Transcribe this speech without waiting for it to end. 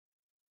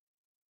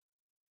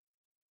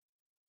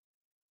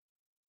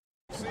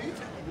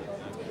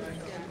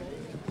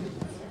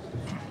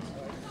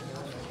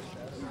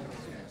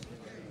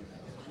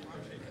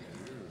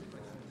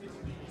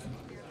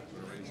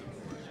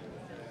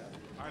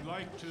I'd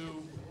like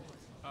to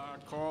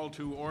call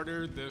to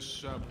order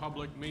this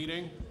public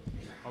meeting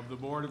of the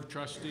Board of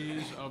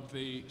Trustees of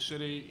the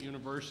City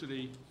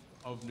University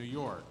of New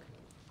York.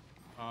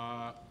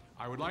 I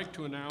would like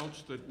to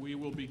announce that we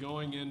will be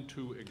going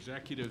into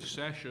executive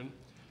session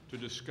to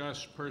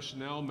discuss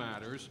personnel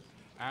matters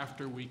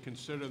after we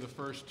consider the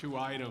first two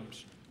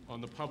items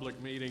on the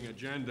public meeting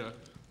agenda.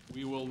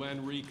 We will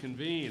then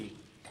reconvene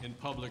in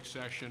public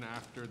session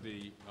after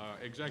the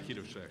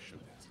executive session.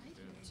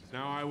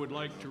 Now I would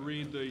like to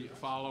read the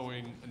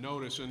following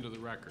notice into the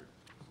record.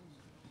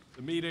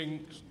 The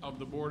meetings of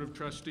the Board of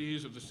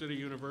Trustees of the City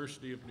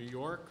University of New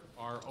York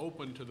are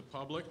open to the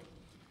public,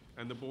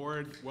 and the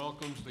Board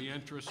welcomes the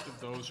interest of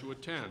those who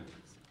attend.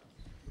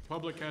 The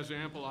public has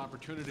ample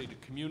opportunity to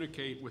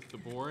communicate with the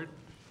Board.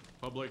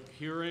 Public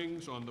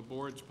hearings on the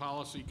Board's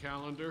policy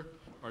calendar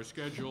are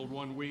scheduled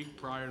 1 week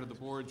prior to the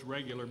Board's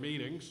regular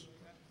meetings,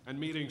 and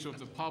meetings of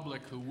the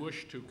public who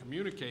wish to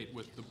communicate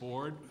with the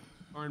Board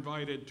are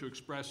invited to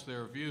express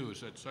their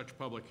views at such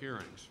public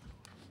hearings.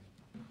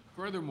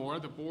 Furthermore,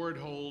 the Board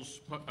holds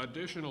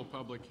additional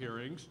public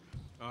hearings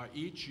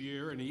each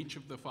year in each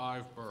of the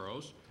 5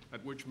 boroughs,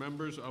 at which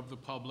members of the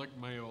public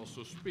may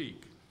also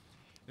speak.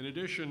 In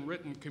addition,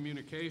 written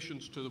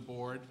communications to the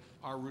Board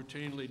are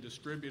routinely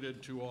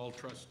distributed to all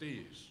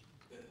trustees.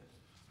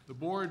 The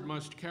Board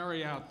must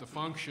carry out the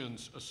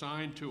functions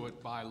assigned to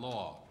it by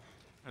law,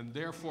 and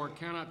therefore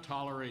cannot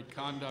tolerate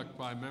conduct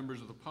by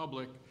members of the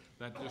public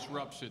that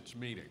disrupts its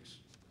meetings.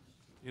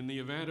 In the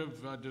event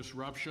of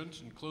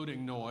disruptions,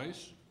 including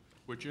noise,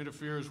 which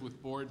interferes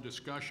with Board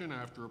discussion,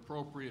 after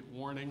appropriate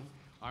warning,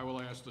 I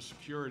will ask the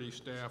security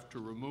staff to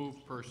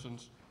remove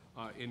persons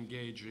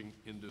engaging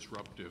in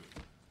disruptive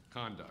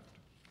conduct.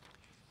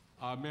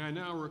 May I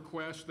now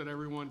request that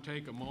everyone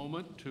take a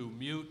moment to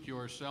mute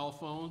your cell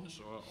phones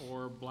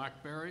or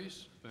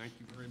Blackberries? Thank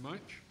you very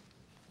much.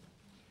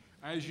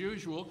 As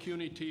usual,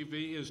 CUNY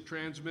TV is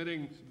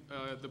transmitting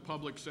the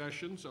public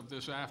sessions of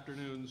this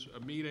afternoon's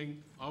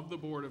meeting of the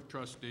Board of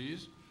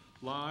Trustees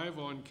live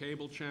on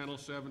cable channel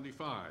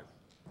 75.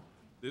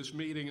 This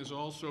meeting is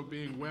also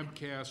being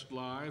webcast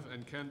live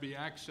and can be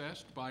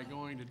accessed by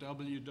going to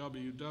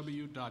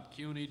www.cuny.edu.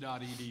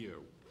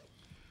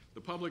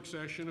 The public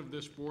session of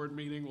this board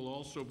meeting will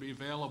also be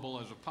available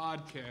as a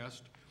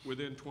podcast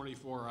within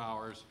 24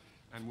 hours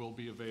and will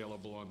be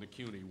available on the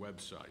CUNY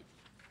website.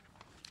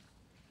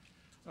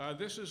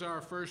 This is our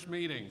first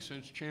meeting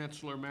since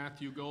Chancellor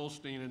Matthew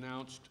Goldstein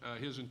announced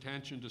his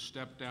intention to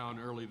step down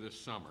early this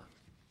summer.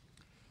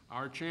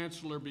 Our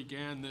Chancellor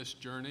began this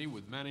journey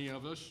with many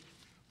of us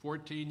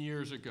 14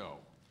 years ago,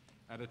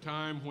 at a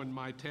time when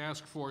my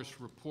task force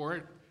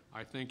report,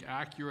 I think,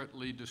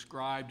 accurately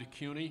described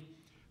CUNY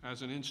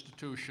as an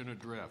institution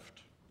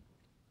adrift.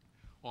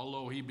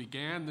 Although he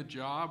began the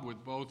job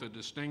with both a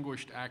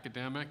distinguished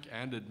academic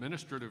and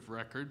administrative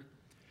record,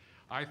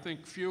 I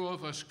think few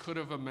of us could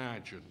have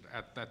imagined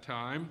at that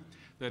time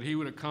that he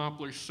would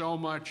accomplish so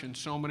much in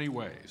so many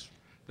ways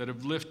that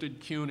have lifted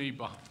CUNY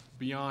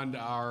beyond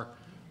our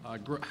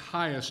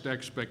highest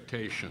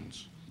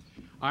expectations.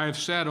 I have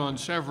said on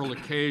several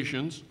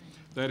occasions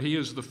that he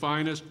is the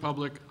finest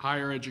public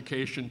higher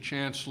education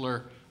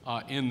chancellor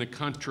in the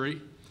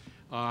country,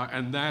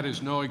 and that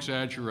is no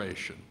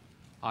exaggeration.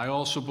 I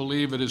also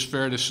believe it is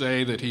fair to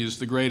say that he is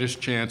the greatest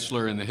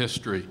chancellor in the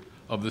history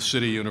of the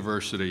City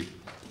University.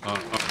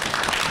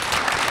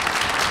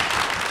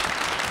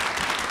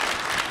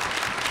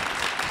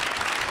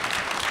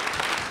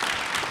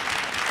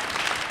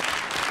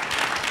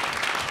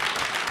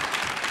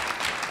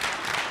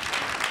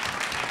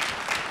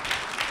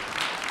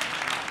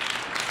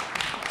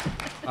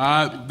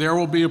 There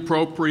will be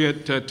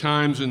appropriate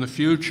times in the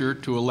future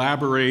to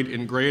elaborate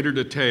in greater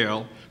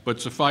detail,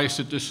 but suffice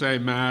it to say,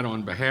 Matt,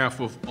 on behalf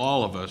of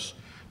all of us,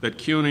 that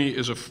CUNY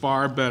is a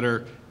far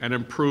better and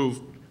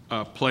improved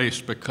place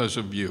because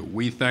of you.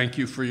 We thank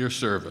you for your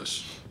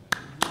service.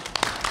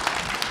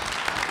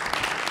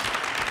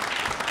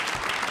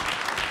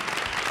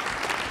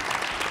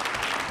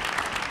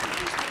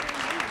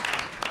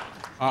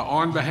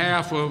 On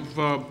behalf of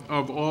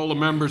all the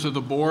members of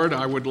the board,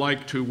 I would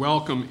like to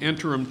welcome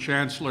Interim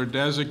Chancellor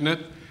Designate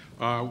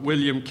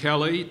William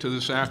Kelly to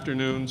this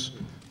afternoon's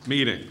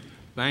meeting.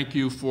 Thank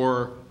you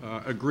for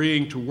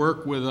agreeing to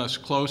work with us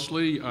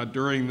closely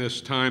during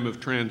this time of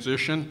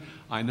transition.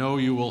 I know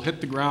you will hit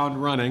the ground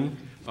running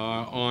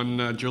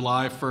on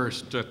July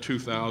 1st,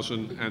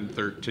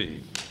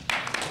 2013.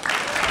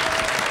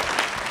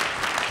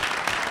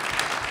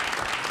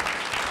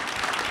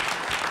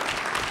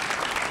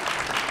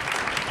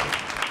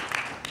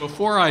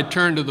 Before I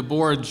turn to the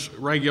board's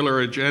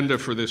regular agenda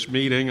for this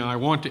meeting, I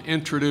want to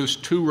introduce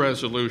 2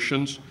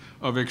 resolutions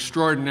of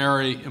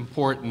extraordinary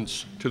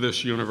importance to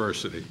this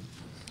university.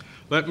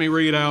 Let me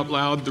read out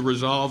loud the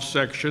resolve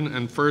section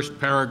and first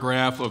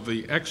paragraph of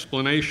the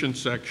explanation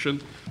section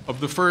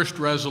of the first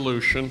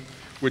resolution,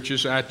 which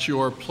is at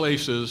your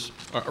places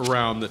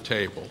around the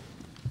table.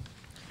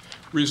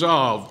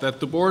 Resolved that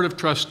the Board of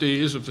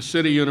Trustees of the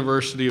City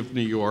University of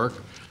New York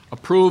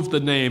approve the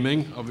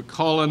naming of the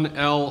Colin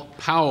L.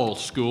 Powell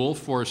School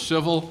for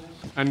Civil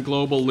and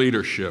Global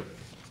Leadership.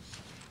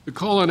 The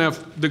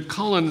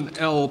Colin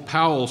L.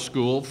 Powell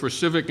School for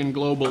Civic and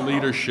Global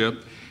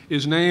Leadership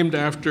is named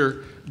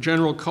after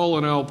General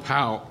Colin L.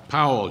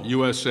 Powell,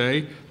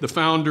 USA, the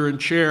founder and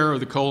chair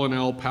of the Colin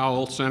L.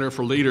 Powell Center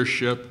for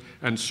Leadership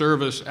and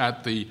Service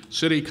at the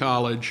City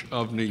College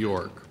of New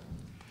York.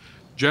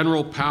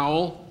 General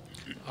Powell,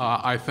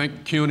 I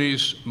think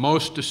CUNY's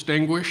most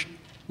distinguished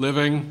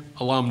living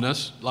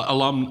alumnus,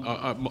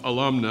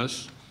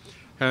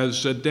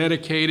 has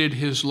dedicated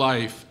his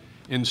life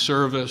in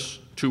service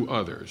to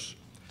others.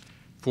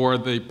 For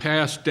the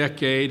past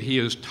decade, he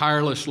has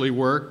tirelessly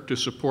worked to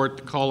support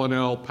the Colin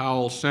L.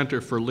 Powell Center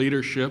for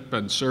Leadership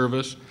and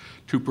Service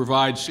to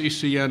provide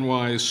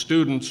CCNY's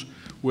students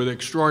with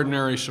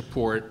extraordinary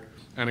support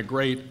and a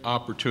great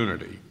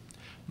opportunity.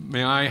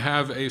 May I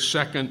have a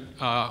second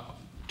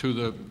to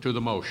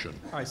the motion?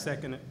 I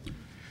second it.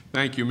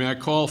 Thank you. May I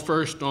call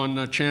first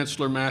on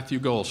Chancellor Matthew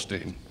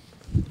Goldstein?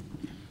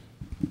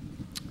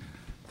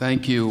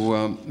 Thank you,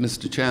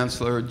 Mr.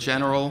 Chancellor.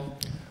 General,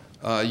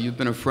 you've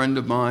been a friend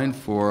of mine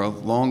for a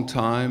long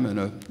time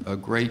and a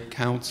great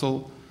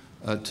counsel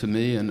to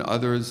me and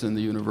others in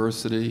the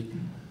university.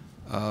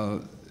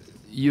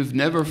 You've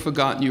never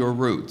forgotten your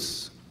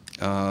roots.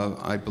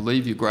 I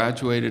believe you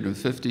graduated in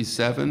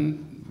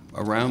 '57,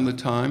 around the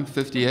time,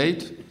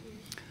 '58.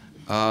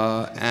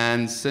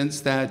 And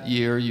since that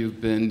year,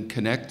 you've been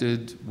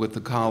connected with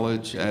the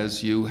college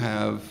as you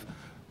have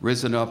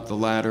risen up the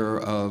ladder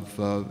of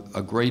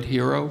a great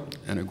hero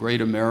and a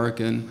great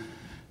American.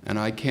 And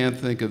I can't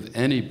think of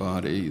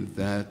anybody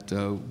that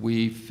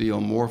we feel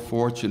more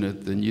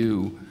fortunate than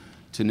you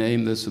to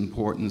name this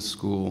important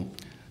school.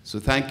 So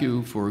thank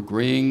you for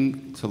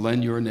agreeing to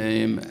lend your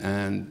name,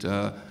 and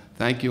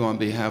thank you on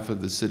behalf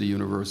of the City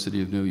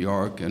University of New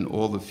York and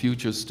all the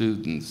future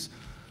students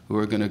who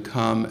are going to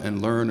come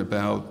and learn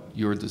about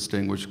your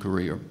distinguished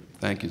career.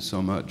 Thank you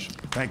so much.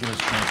 Thank you,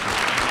 Mr.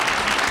 Chancellor.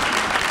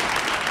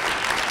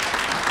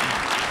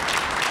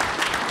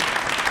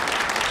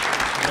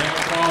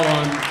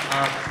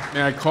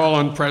 May I call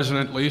on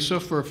President Lisa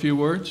for a few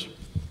words?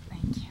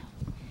 Thank you.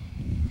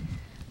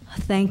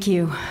 Thank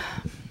you,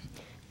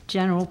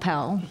 General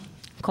Powell,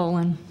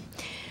 Colin.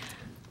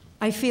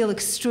 I feel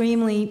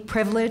extremely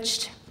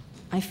privileged.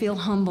 I feel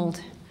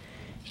humbled.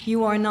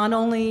 You are not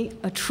only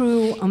a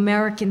true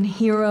American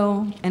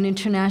hero and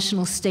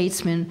international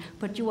statesman,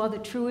 but you are the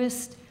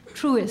truest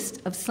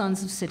of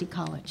sons of City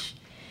College.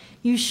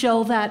 You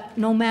show that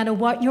no matter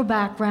what your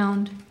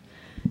background,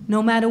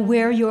 no matter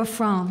where you're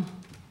from,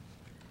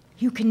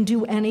 you can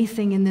do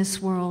anything in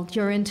this world.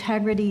 Your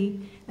integrity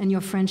and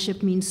your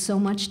friendship means so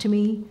much to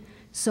me,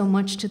 so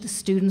much to the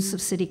students of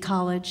City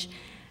College,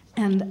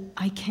 and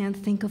I can't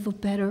think of a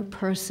better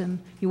person.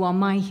 You are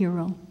my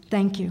hero.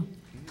 Thank you.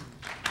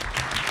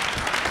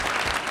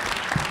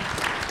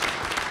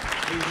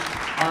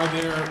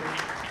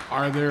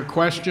 Are there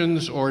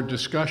questions or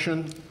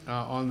discussion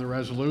on the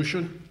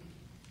resolution?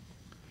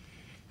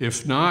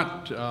 If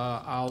not,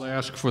 I'll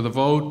ask for the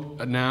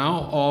vote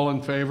now. All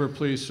in favor,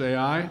 please say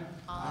aye.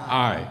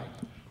 Aye.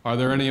 Are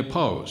there any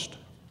opposed?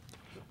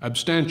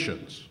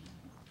 Abstentions?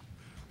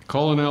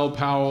 Colin L.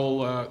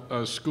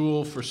 Powell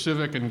School for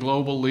Civic and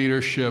Global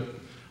Leadership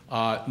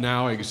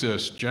now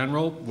exists.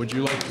 General, would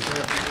you like to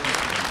say a few words?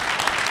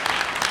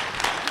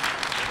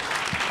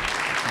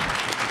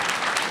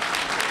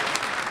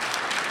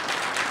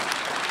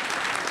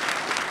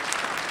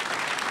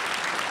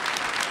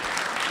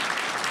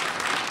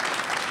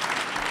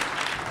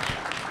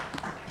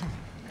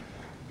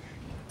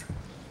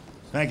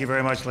 Thank you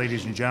very much,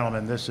 ladies and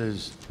gentlemen. This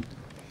is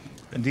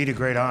indeed a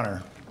great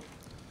honor.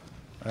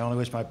 I only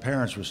wish my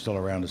parents were still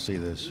around to see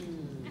this.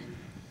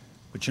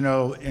 But you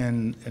know,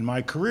 in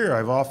my career,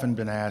 I've often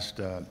been asked,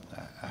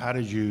 how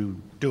did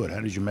you do it? How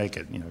did you make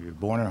it? You know, you're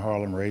born in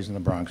Harlem, raised in the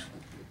Bronx,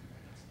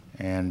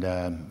 and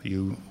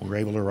you were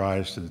able to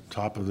rise to the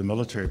top of the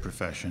military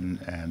profession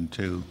and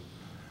to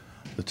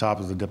the top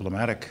of the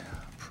diplomatic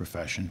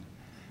profession.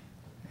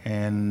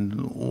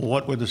 And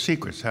what were the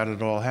secrets? How did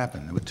it all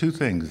happen? There were two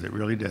things that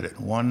really did it.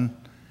 One,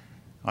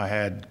 I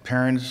had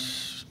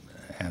parents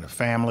and a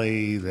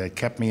family that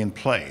kept me in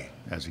play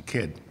as a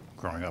kid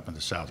growing up in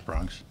the South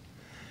Bronx.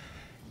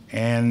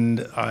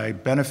 And I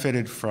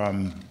benefited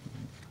from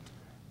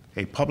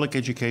a public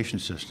education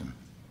system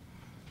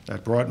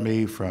that brought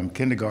me from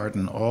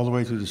kindergarten all the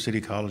way through the City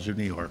College of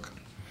New York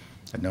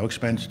at no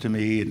expense to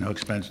me, at no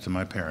expense to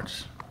my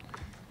parents.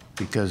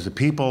 Because the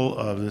people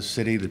of this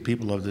city, the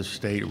people of this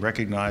state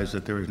recognize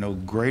that there is no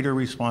greater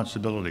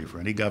responsibility for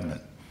any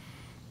government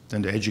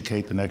than to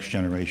educate the next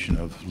generation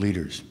of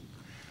leaders.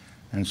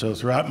 And so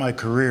throughout my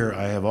career,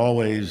 I have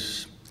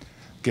always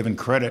given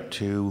credit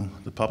to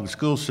the public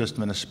school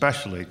system, and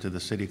especially to the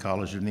City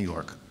College of New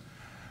York,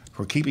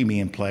 for keeping me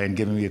in play and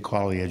giving me a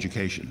quality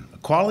education. A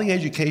quality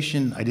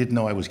education I didn't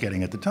know I was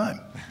getting at the time.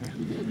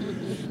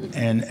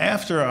 And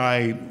after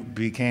I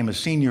became a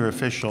senior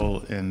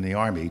official in the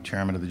Army,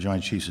 chairman of the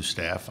Joint Chiefs of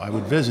Staff, I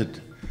would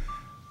visit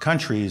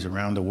countries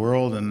around the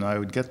world, and I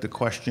would get the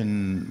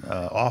question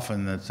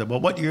often that said, well,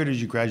 what year did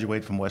you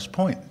graduate from West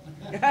Point?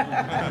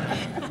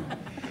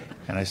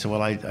 And I said,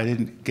 well, I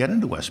didn't get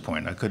into West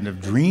Point. I couldn't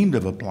have dreamed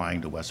of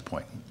applying to West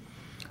Point.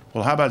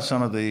 Well, how about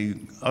some of the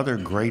other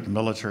great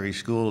military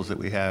schools that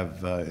we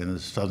have in the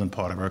southern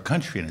part of our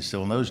country? And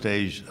still in those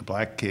days, a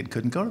black kid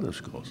couldn't go to those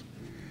schools.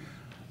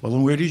 Well,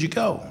 then where did you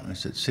go? And I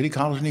said, City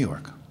College, New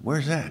York.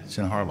 Where's that? It's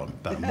in Harlem,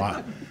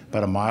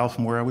 about a mile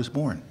from where I was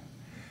born.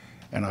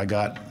 And I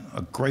got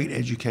a great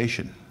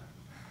education.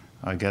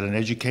 I got an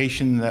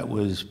education that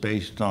was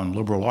based on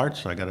liberal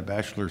arts. I got a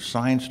bachelor's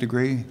science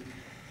degree.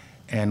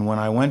 And when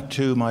I went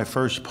to my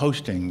first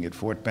posting at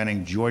Fort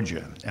Benning,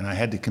 Georgia, and I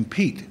had to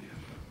compete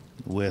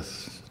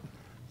with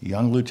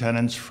young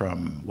lieutenants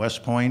from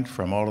West Point,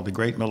 from all of the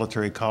great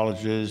military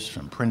colleges,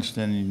 from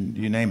Princeton,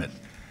 you name it,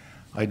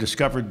 I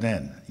discovered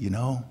then, you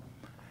know,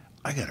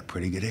 I got a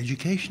pretty good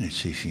education at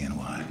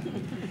CCNY.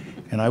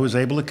 And I was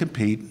able to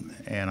compete,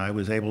 and I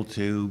was able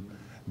to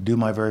do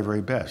my very,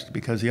 very best.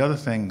 Because the other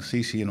thing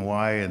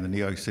CCNY and the New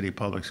York City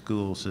public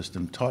school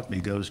system taught me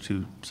goes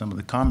to some of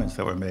the comments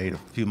that were made a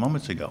few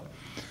moments ago,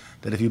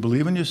 that if you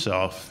believe in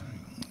yourself,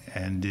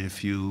 and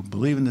if you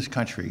believe in this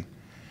country,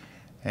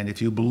 and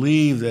if you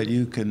believe that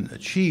you can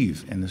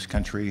achieve in this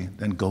country,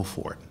 then go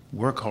for it.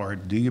 Work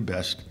hard, do your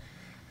best,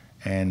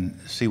 and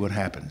see what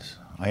happens.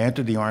 I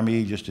entered the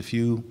Army just a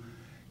few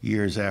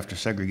years after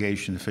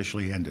segregation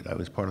officially ended. I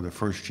was part of the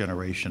first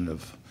generation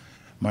of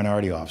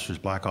minority officers,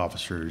 black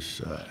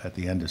officers, at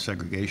the end of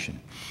segregation.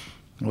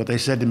 And what they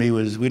said to me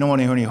was, we don't want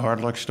to hear any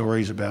hard luck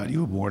stories about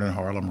you were born in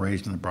Harlem,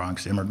 raised in the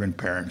Bronx, immigrant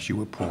parents, you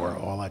were poor,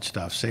 all that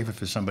stuff. Save it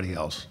for somebody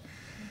else.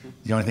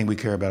 The only thing we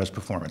care about is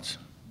performance.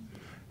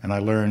 And I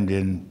learned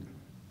in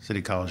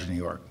City College of New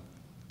York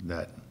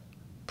that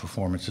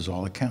performance is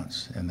all that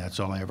counts, and that's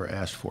all I ever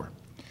asked for.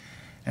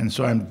 And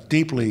so I'm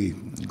deeply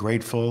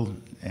grateful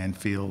and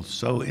feel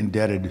so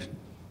indebted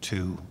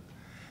to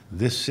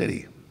this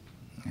city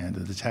and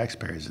to the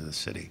taxpayers of the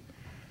city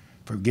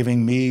for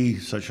giving me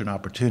such an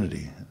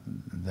opportunity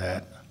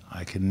that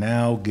I can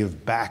now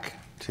give back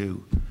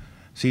to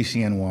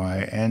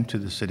CCNY and to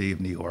the city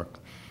of New York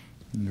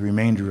the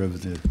remainder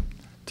of the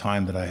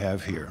time that I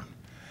have here.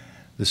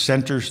 The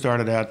center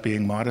started out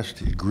being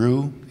modest. It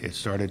grew. It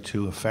started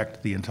to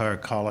affect the entire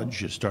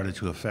college. It started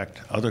to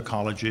affect other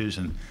colleges,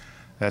 and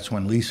that's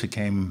when Lisa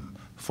came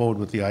forward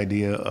with the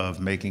idea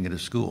of making it a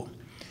school.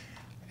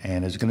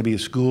 And it's going to be a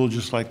school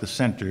just like the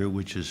center,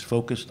 which is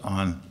focused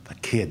on the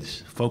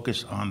kids,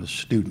 focused on the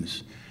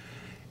students.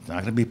 It's not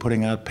going to be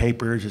putting out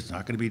papers. It's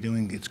not going to be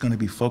doing, it's going to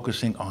be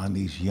focusing on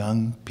these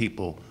young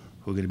people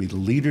who are going to be the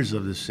leaders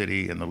of the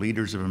city and the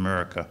leaders of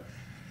America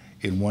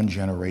in one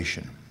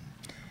generation.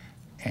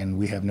 And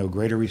we have no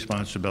greater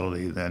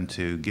responsibility than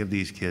to give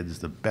these kids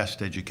the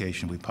best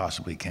education we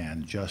possibly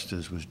can, just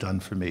as was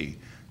done for me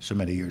so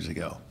many years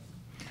ago.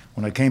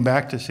 When I came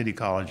back to City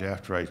College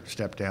after I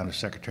stepped down as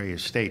Secretary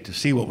of State to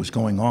see what was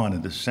going on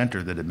in this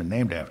center that had been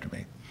named after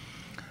me,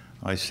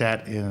 I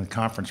sat in a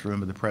conference room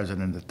with the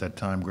president at that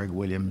time, Greg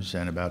Williams,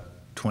 and about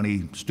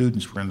 20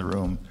 students were in the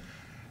room,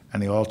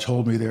 and they all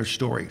told me their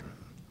story,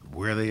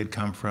 where they had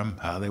come from,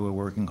 how they were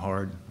working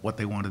hard, what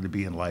they wanted to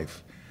be in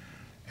life.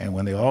 And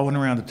when they all went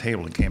around the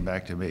table and came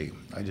back to me,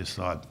 I just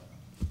thought,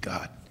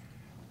 God,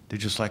 they're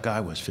just like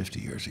I was 50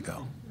 years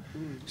ago.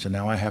 So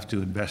now I have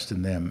to invest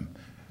in them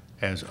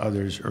as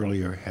others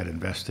earlier had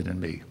invested in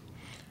me.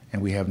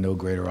 And we have no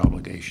greater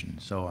obligation.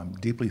 So I'm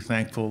deeply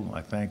thankful.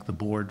 I thank the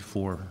board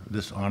for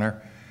this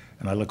honor,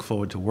 and I look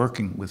forward to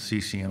working with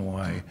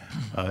CCNY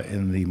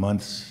in the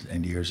months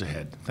and years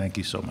ahead. Thank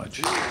you so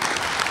much.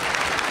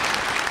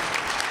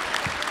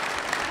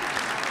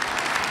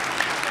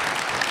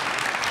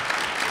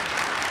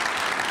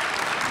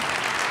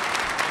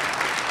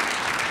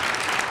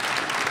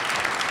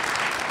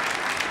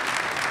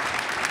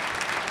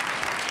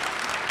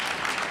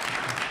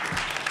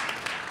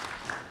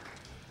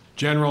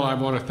 General, I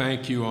want to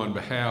thank you on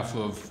behalf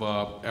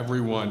of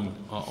everyone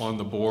on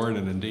the board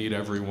and indeed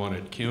everyone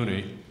at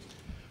CUNY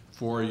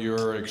for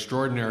your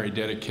extraordinary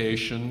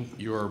dedication,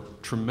 your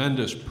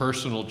tremendous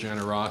personal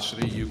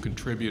generosity. You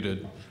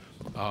contributed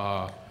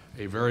a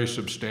very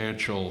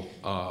substantial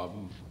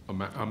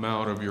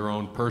amount of your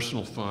own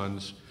personal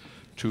funds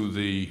to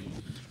the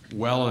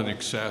well in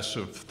excess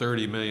of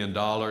 $30 million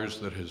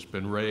that has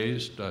been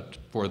raised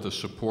for the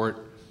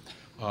support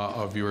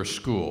of your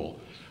school.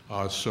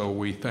 So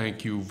we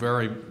thank you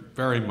very,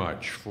 very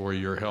much for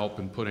your help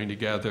in putting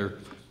together.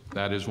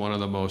 That is one of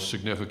the most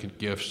significant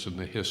gifts in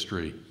the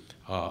history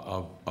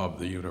of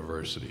the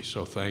university.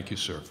 So thank you,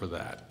 sir, for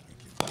that.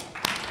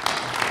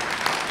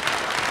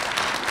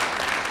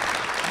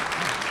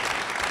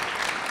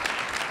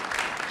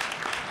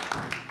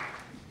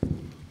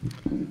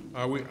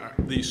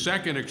 The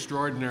second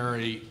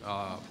extraordinary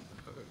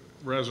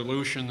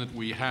resolution that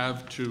we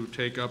have to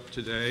take up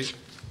today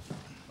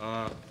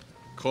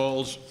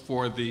calls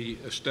for the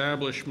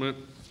establishment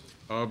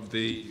of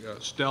the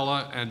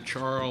Stella and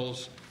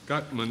Charles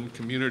Gutman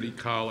Community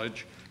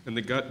College and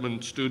the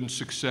Gutman Student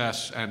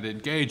Success and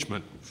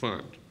Engagement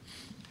Fund.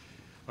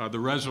 The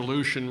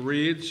resolution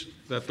reads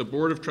that the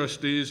Board of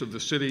Trustees of the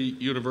City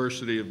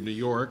University of New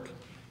York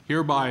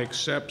hereby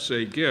accepts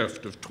a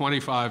gift of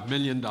 $25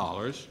 million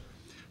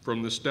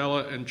from the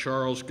Stella and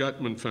Charles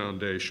Gutman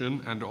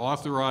Foundation and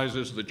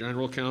authorizes the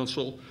General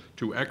Counsel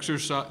to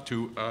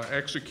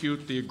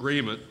execute the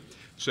agreement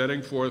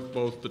setting forth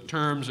both the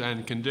terms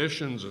and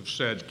conditions of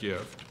said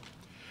gift.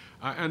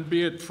 And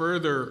be it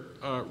further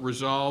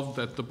resolved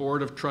that the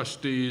Board of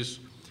Trustees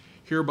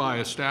hereby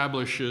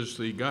establishes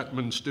the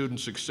Gutman Student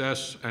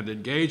Success and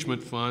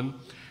Engagement Fund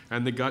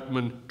and the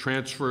Gutman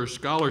Transfer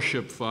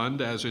Scholarship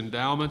Fund as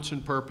endowments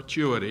in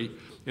perpetuity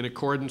in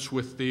accordance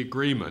with the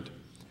agreement.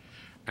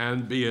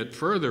 And be it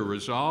further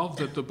resolved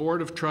that the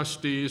Board of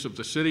Trustees of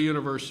the City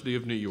University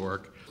of New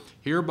York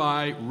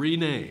hereby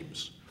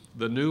renames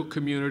the new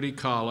community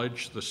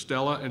college the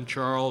Stella and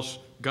Charles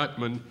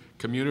Gutman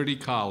Community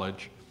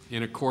College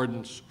in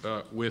accordance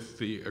with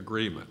the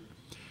agreement.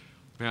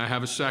 May I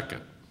have a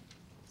second?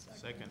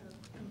 Second.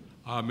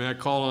 May I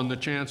call on the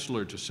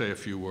Chancellor to say a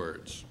few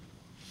words?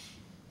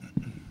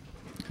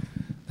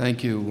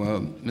 Thank you,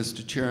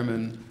 Mr.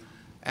 Chairman.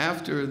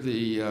 After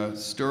the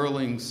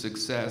sterling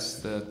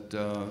success that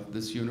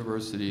this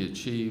university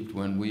achieved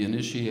when we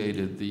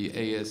initiated the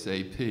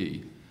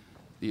ASAP,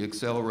 the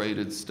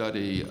Accelerated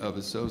Study of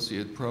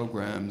Associate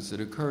Programs, it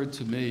occurred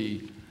to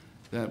me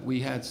that we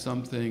had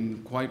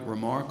something quite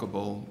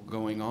remarkable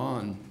going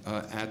on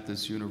at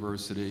this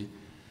university,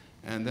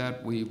 and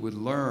that we would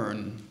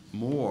learn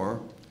more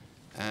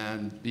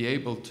and be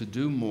able to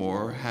do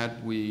more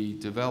had we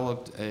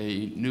developed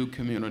a new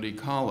community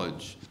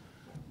college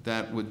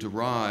that would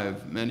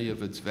derive many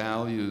of its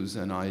values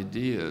and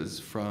ideas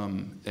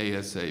from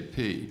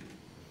ASAP.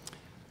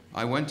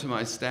 I went to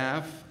my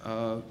staff,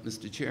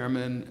 Mr.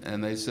 Chairman,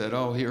 and they said,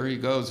 oh, here he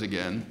goes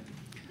again.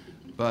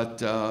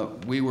 But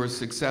we were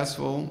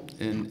successful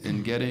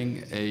in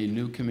getting a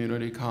new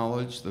community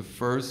college, the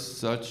first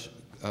such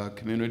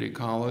community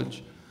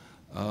college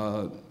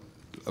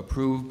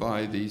approved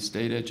by the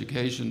State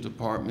Education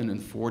Department in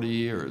 40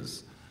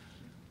 years.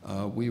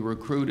 We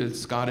recruited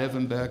Scott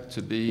Evenbeck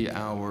to be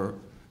our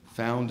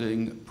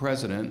founding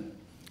president.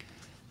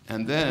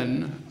 And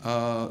then,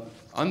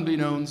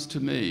 unbeknownst to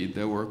me,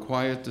 there were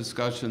quiet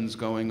discussions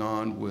going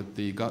on with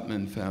the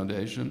Gutman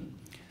Foundation.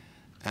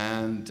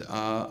 And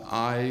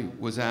I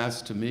was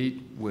asked to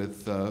meet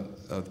with the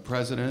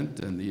president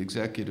and the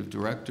executive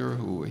director,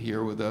 who are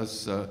here with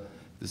us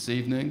this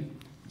evening,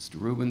 Mr.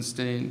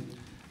 Rubenstein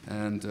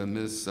and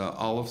Ms.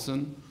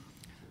 Olofsson.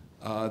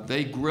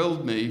 They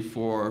grilled me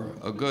for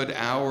a good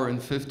hour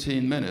and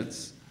 15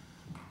 minutes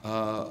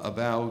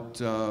about,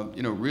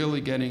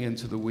 really getting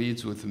into the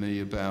weeds with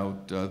me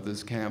about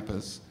this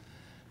campus.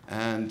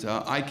 And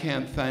I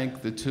can't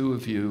thank the two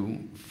of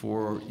you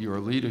for your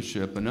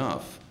leadership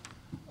enough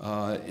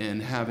in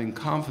having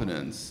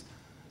confidence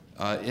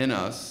in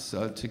us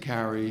to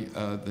carry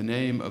the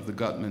name of the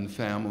Gutman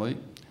family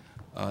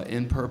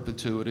in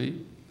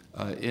perpetuity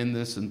in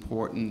this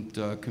important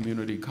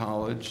community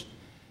college.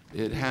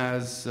 It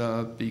has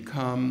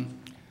become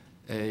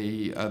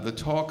the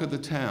talk of the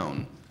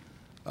town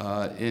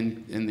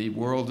in the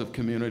world of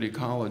community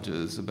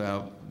colleges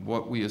about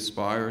what we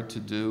aspire to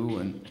do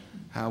and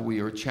how we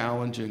are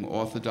challenging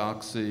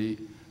orthodoxy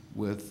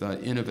with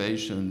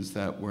innovations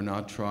that were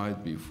not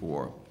tried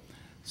before.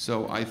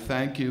 So I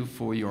thank you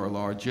for your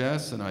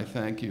largesse, and I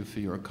thank you for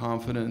your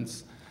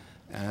confidence,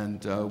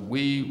 and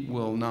we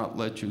will not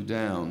let you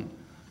down.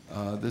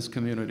 This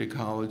community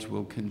college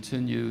will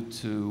continue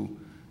to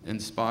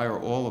inspire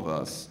all of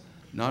us,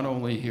 not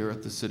only here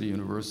at the City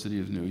University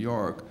of New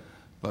York,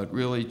 but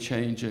really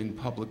changing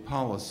public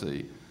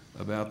policy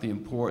about the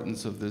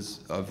importance of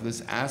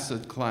this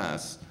asset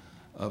class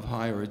of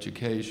higher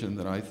education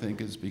that I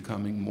think is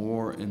becoming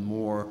more and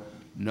more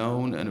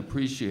known and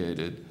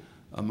appreciated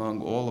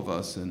among all of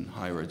us in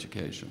higher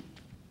education.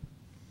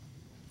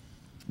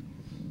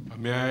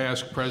 May I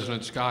ask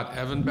President Scott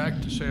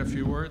Evenbeck to say a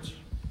few words?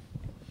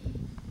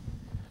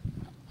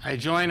 I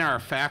join our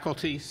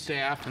faculty,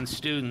 staff, and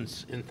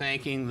students in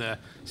thanking the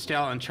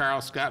Stella and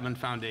Charles Gutman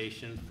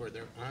Foundation for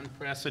their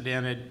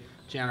unprecedented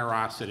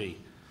generosity,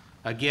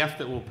 a gift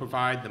that will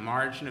provide the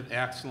margin of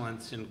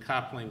excellence in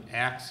coupling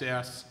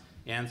access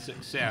and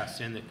success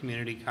in the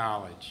community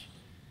college.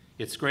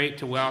 It's great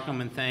to welcome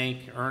and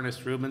thank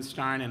Ernest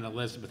Rubenstein and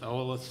Elizabeth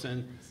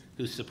Olafsson,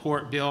 whose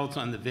support builds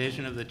on the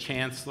vision of the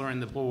Chancellor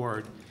and the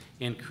Board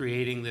in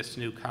creating this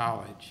new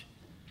college.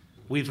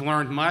 We've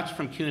learned much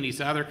from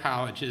CUNY's other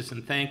colleges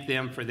and thank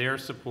them for their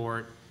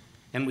support,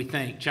 and we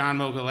thank John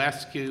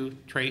Mogilescu,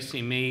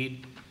 Tracy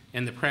Mead,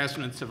 and the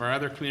presidents of our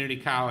other community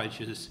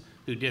colleges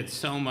who did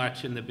so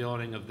much in the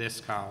building of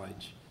this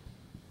college.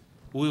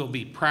 We will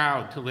be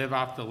proud to live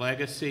off the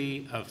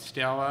legacy of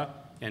Stella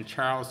and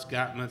Charles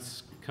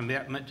Gutman's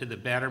commitment to the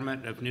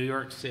betterment of New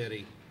York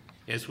City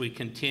as we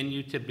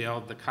continue to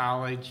build the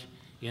college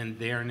in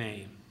their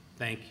name.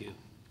 Thank you.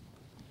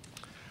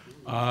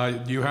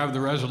 You have the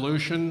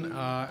resolution,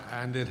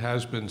 and it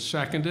has been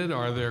seconded.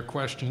 Are there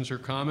questions or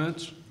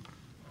comments?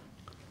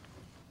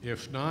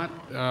 If not,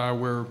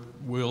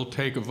 we'll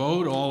take a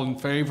vote. All in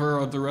favor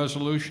of the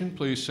resolution,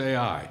 please say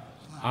aye.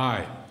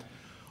 Aye.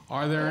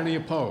 Are there any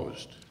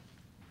opposed?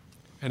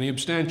 Any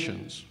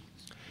abstentions?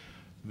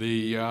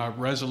 The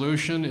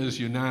resolution is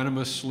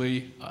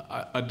unanimously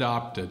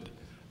adopted.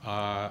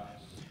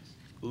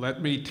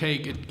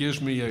 It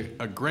gives me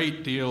a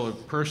great deal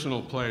of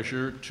personal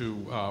pleasure to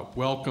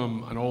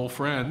welcome an old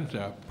friend,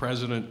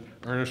 President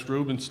Ernest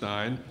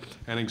Rubenstein,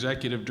 and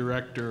Executive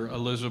Director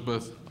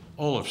Elizabeth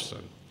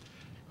Olafson.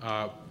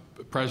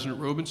 President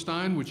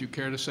Rubenstein, would you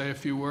care to say a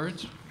few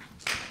words?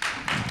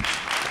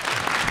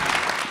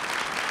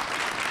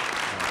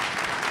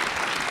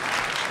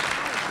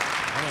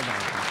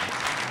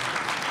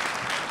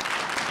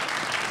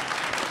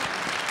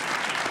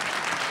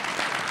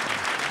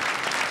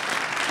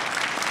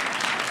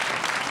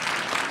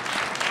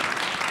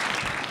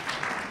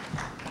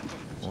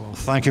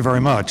 Thank you very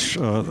much.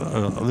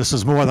 This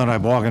is more than I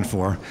bargained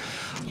for.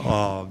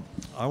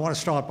 I want to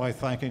start by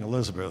thanking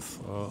Elizabeth,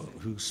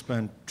 who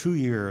spent 2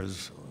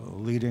 years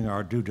leading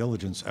our due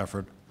diligence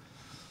effort,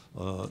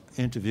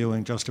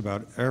 interviewing just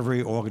about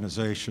every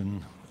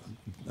organization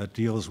that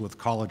deals with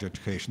college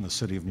education in the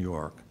city of New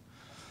York,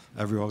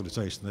 every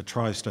organization that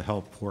tries to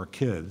help poor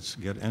kids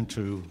get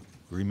into,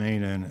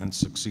 remain in, and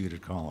succeed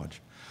at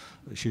college.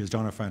 She has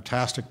done a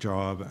fantastic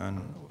job, and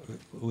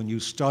when you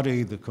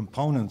study the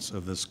components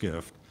of this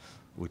gift,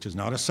 which is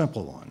not a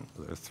simple one.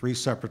 There are 3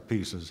 separate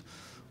pieces,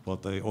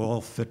 but they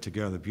all fit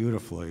together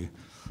beautifully.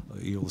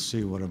 You'll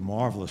see what a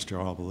marvelous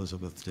job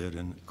Elizabeth did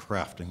in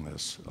crafting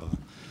this.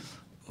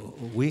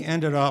 We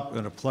ended up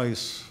in a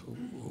place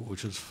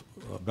which is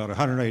about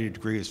 180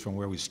 degrees from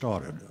where we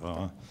started.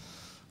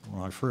 When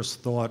I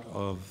first thought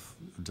of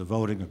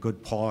devoting a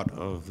good part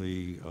of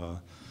the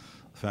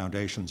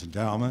foundation's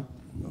endowment,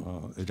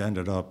 it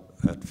ended up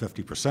at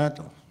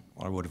 50%.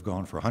 I would have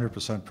gone for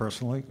 100%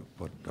 personally,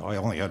 but I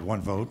only had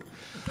 1 vote.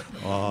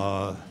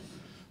 I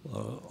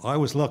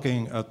was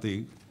looking at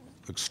the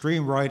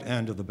extreme right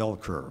end of the bell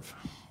curve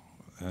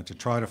and to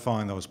try to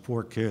find those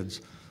poor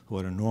kids who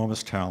had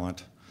enormous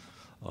talent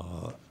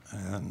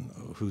and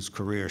whose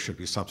career should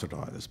be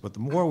subsidized. But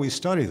the more we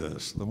study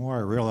this, the more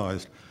I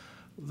realized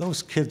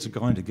those kids are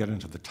going to get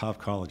into the top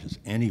colleges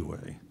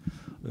anyway.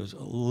 There's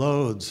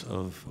loads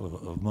of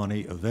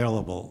money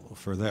available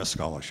for their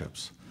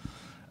scholarships.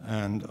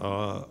 And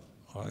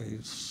I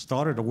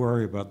started to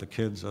worry about the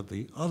kids at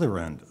the other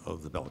end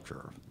of the bell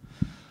curve.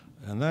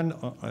 And then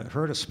I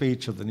heard a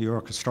speech at the New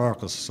York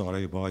Historical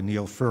Society by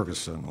Neil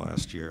Ferguson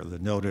last year, the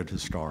noted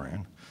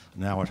historian,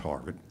 now at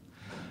Harvard.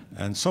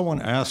 And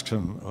someone asked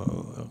him,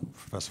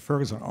 Professor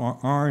Ferguson,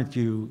 aren't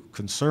you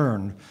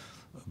concerned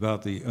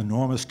about the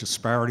enormous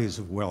disparities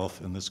of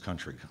wealth in this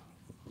country?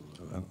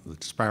 The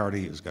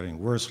disparity is getting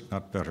worse,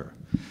 not better.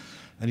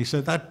 And he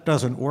said, that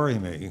doesn't worry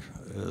me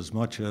as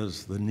much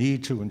as the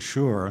need to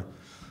ensure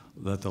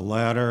that the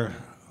ladder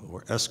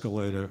or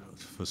escalator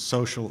for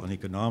social and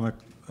economic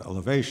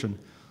elevation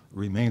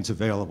remains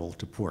available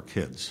to poor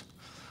kids.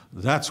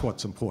 That's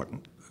what's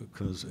important,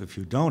 because if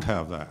you don't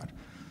have that,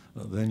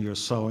 then you're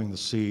sowing the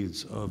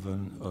seeds of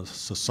a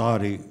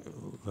society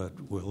that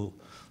will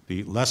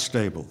be less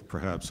stable,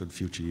 perhaps, in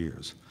future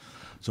years.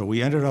 So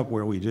we ended up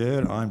where we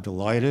did. I'm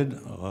delighted.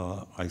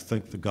 I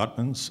think the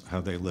Gutmans,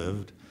 how they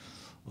lived,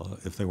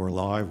 if they were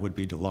alive, would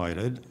be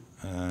delighted.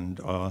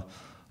 And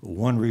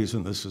one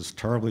reason this is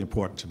terribly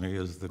important to me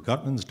is the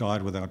Gutmans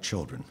died without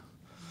children.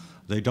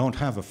 They don't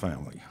have a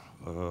family.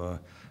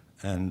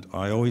 And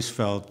I always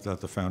felt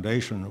that the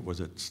foundation was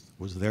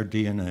their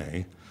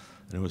DNA,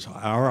 and it was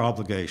our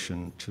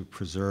obligation to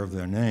preserve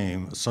their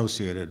name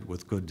associated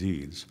with good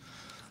deeds.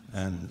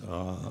 And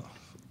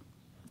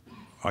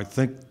I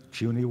think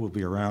CUNY will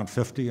be around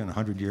 50 and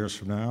 100 years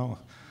from now,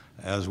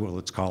 as will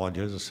its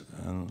colleges,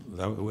 and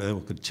they will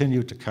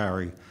continue to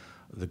carry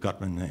the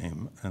Gutman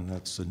name, and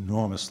that's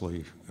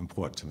enormously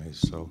important to me.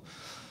 So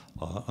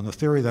on the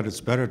theory that it's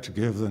better to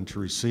give than to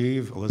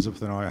receive,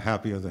 Elizabeth and I are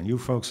happier than you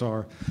folks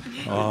are,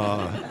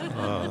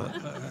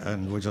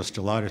 and we're just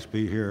delighted to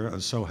be here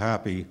and so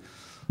happy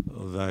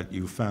that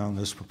you found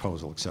this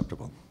proposal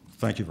acceptable.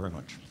 Thank you very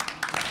much.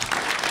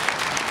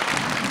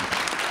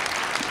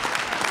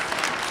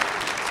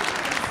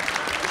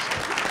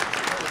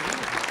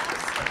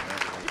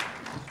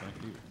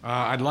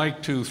 I'd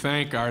like to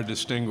thank our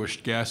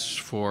distinguished guests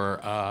for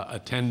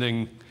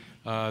attending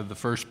the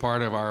first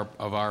part of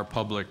our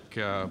public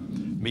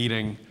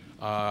meeting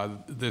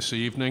this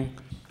evening,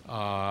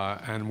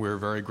 and we're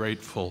very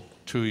grateful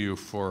to you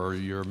for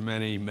your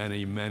many,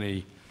 many,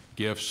 many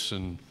gifts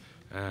and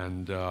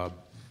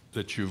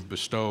that you've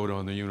bestowed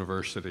on the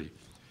university.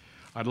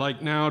 I'd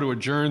like now to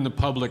adjourn the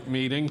public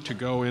meeting to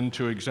go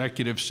into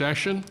executive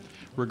session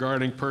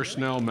regarding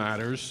personnel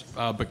matters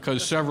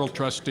because several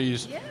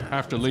trustees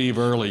have to leave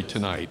early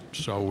tonight,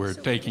 so we're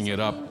taking it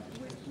up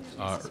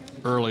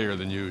earlier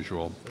than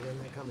usual.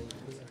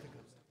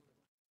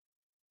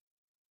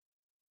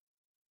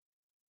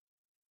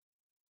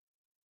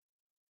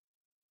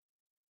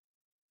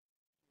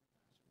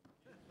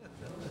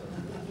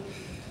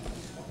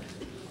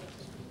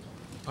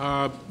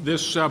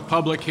 This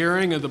public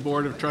hearing of the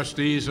Board of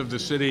Trustees of the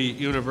City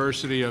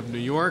University of New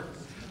York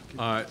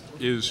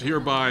is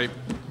hereby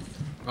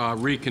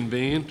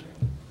reconvened.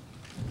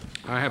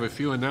 I have a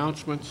few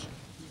announcements.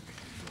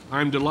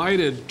 I'm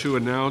delighted to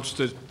announce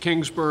that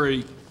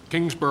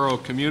Kingsborough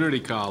Community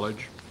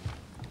College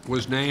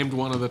was named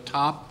one of the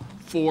top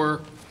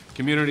 4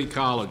 community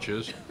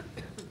colleges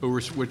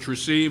which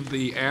received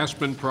the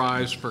Aspen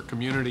Prize for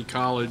Community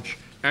College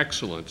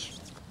Excellence.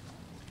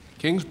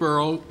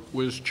 Kingsborough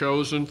was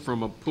chosen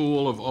from a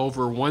pool of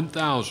over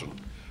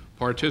 1,000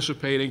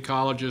 participating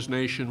colleges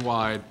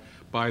nationwide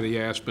by the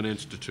Aspen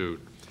Institute.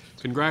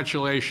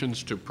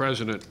 Congratulations to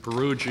President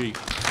Peruggi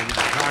and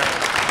the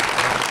entire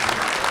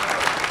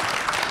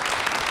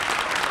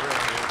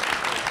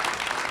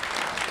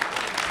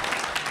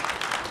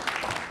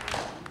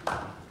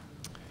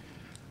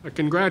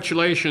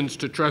congratulations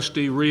to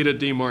Trustee Rita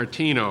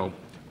DiMartino,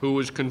 who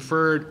was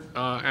conferred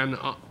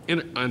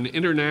an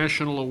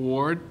international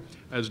award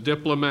as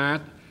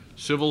diplomat,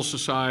 civil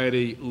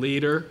society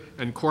leader,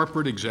 and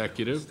corporate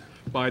executive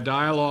by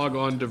Dialogue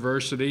on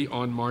Diversity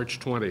on March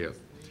 20th.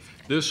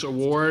 This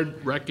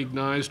award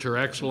recognized her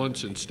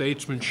excellence in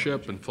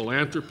statesmanship and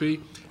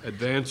philanthropy,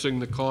 advancing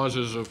the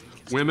causes of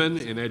women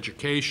in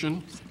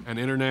education and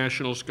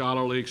international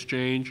scholarly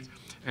exchange,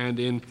 and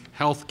in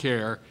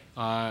healthcare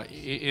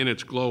in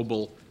its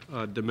global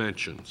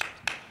dimensions.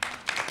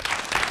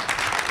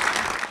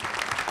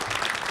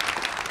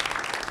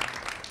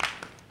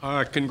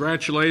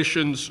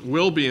 Congratulations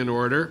will be in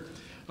order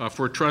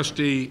for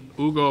Trustee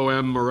Hugo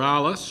M.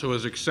 Morales, who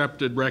has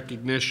accepted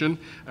recognition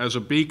as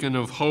a Beacon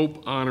of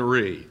Hope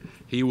honoree.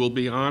 He will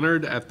be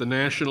honored at the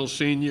National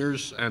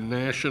Seniors and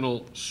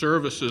National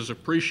Services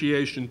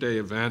Appreciation Day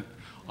event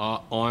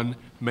on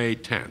May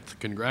 10th.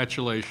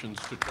 Congratulations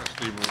to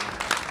Trustee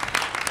Morales.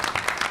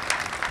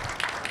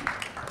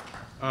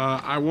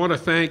 I want to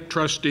thank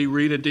Trustee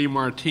Rita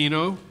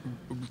DiMartino,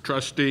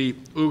 Trustee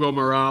Hugo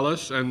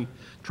Morales, and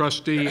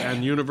Trustee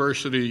and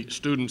University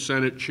Student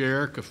Senate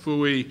Chair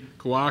Kafui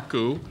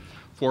Kwaku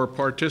for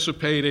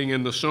participating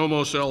in the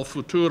Somos El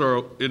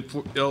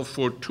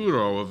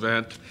Futuro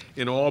event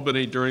in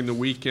Albany during the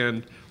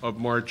weekend of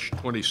March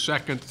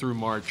 22nd through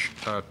March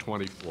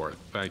 24th.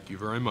 Thank you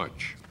very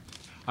much.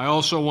 I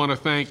also want to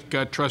thank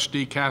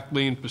Trustee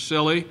Kathleen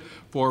Pasilli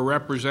for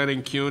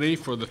representing CUNY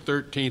for the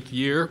 13th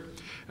year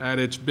at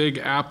its Big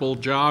Apple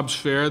Jobs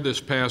Fair this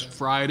past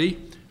Friday,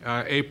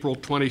 April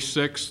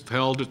 26th,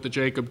 held at the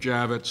Jacob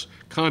Javits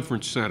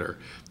Conference Center.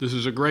 This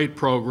is a great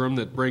program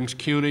that brings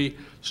CUNY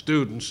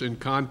students in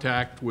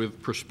contact with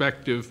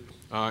prospective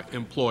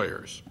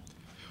employers.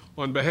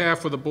 On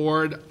behalf of the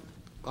board,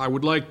 I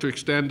would like to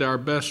extend our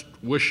best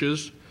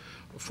wishes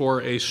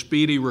for a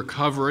speedy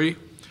recovery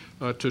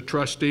to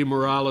Trustee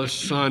Morales'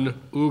 son,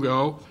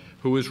 Hugo,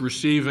 who is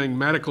receiving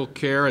medical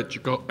care at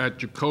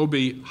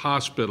Jacobi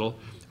Hospital.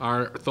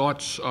 Our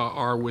thoughts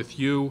are with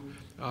you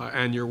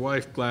and your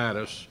wife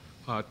Gladys,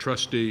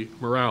 Trustee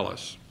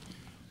Morales.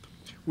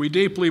 We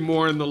deeply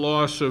mourn the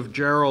loss of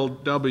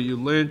Gerald W.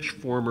 Lynch,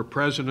 former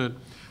president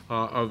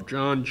of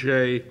John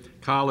Jay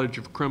College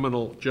of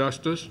Criminal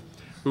Justice,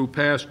 who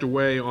passed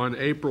away on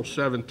April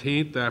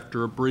 17th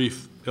after a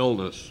brief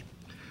illness.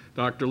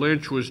 Dr.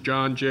 Lynch was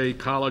John Jay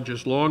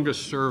College's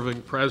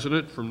longest-serving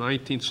president from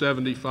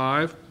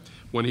 1975,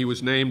 when he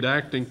was named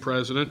acting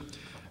president,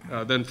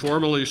 then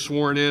formally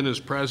sworn in as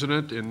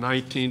president in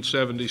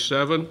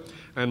 1977,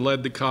 and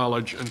led the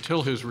college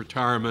until his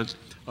retirement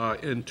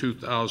in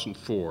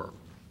 2004.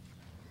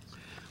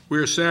 We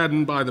are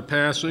saddened by the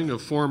passing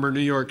of former New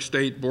York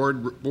State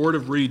Board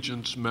of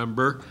Regents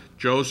member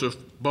Joseph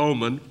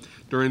Bowman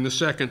during the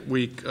second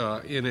week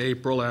in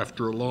April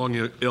after a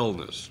long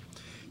illness.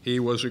 He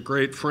was a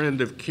great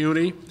friend of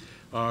CUNY,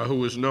 who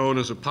was known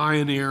as a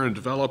pioneer in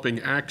developing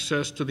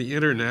access to the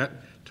internet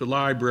to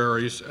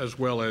libraries as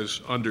well as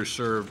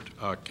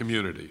underserved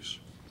communities.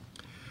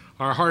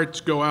 Our hearts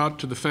go out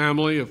to the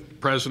family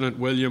of President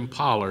William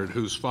Pollard,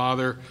 whose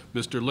father,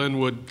 Mr.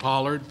 Linwood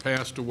Pollard,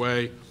 passed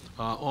away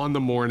on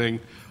the morning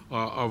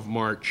of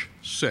March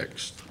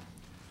 6th.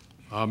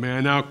 May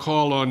I now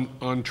call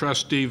on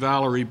Trustee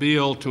Valerie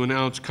Beal to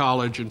announce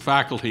college and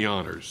faculty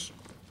honors.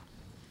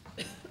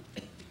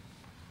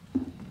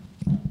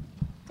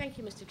 Thank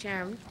you, Mr.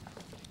 Chairman.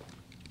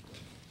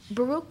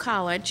 Baruch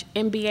College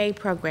MBA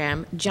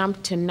program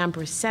jumped to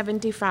number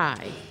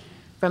 75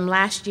 from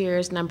last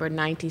year's number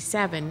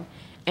 97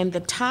 in the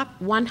top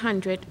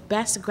 100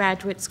 best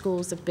graduate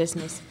schools of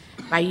business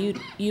by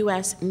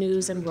U.S.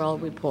 News and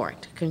World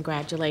Report.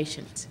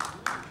 Congratulations.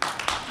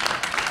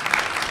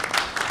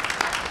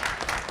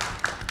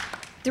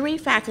 3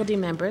 faculty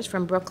members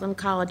from Brooklyn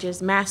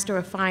College's Master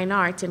of Fine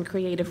Arts in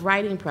Creative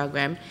Writing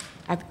program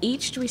have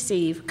each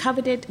received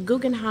coveted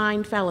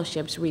Guggenheim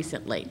Fellowships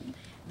recently.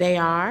 They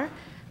are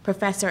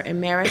Professor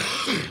Emeritus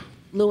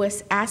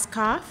Louis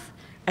Askoff,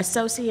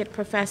 Associate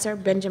Professor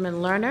Benjamin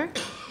Lerner,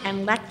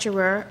 and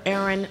Lecturer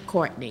Aaron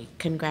Courtney.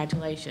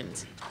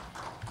 Congratulations.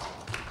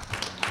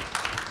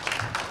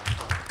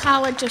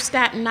 College of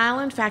Staten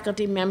Island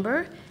faculty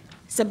member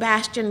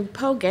Sebastian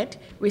Poget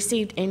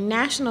received a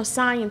National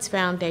Science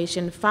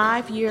Foundation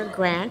 5-year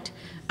grant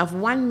of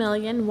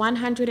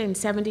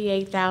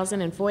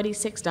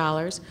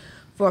 $1,178,046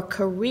 for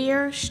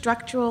career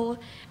structural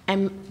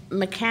and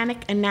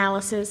mechanic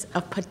analysis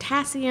of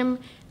potassium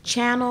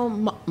channel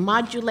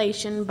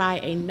modulation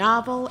by a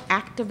novel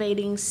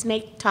activating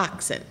snake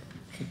toxin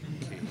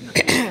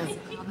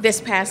this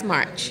past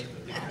March.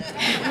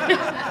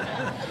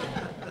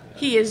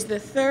 He is the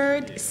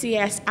third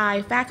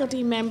CSI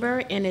faculty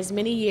member in as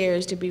many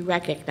years to be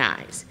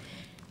recognized.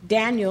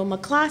 Daniel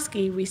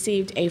McCloskey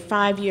received a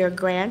 5-year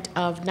grant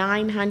of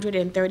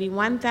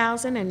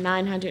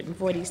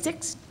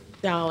 $931,946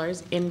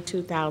 in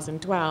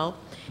 2012,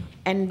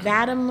 and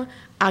Vadim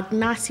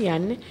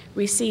Agnasian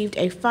received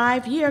a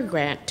 5-year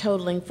grant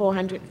totaling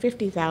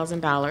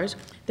 $450,000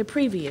 the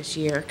previous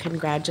year.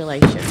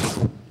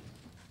 Congratulations.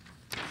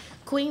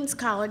 Queens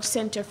College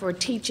Center for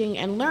Teaching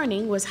and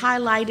Learning was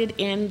highlighted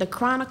in the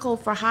Chronicle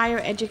for Higher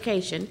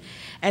Education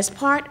as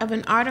part of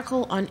an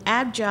article on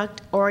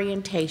adjunct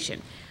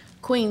orientation.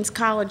 Queens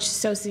College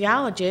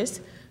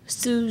sociologist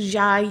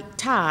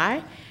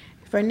Sujata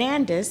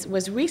Fernandez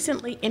was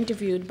recently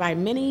interviewed by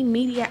many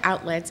media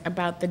outlets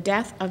about the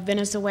death of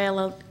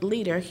Venezuela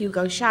leader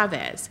Hugo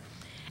Chavez,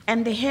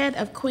 and the head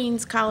of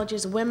Queens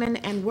College's Women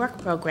and Work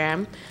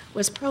program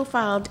was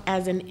profiled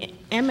as an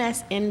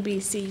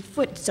MSNBC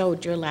foot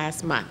soldier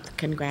last month.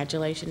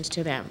 Congratulations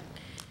to them.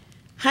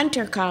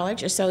 Hunter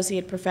College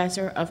Associate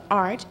Professor of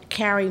Art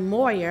Carrie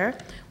Moyer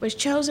was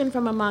chosen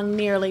from among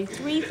nearly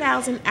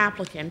 3,000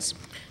 applicants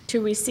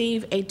to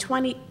receive a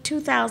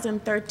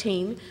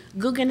 2013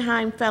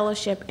 Guggenheim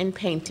Fellowship in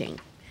Painting.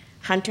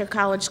 Hunter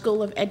College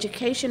School of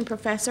Education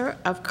Professor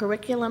of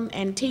Curriculum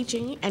and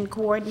Teaching and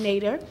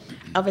coordinator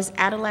of his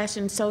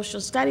Adolescent Social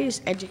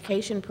Studies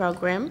Education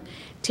Program,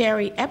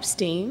 Terry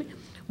Epstein,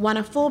 won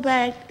a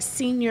Fulbright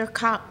Senior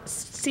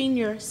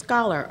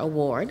Scholar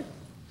Award.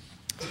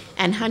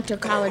 And Hunter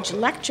College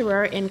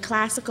lecturer in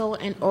Classical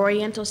and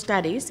Oriental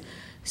Studies,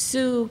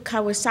 Sue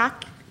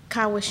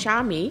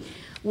Kawashami,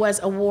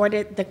 was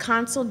awarded the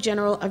Consul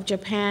General of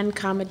Japan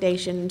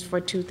Commendations for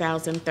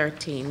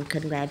 2013.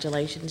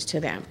 Congratulations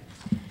to them.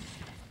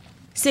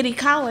 City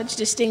College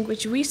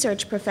Distinguished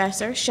Research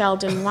Professor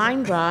Sheldon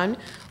Weinbraun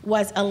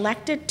was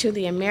elected to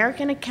the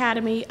American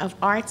Academy of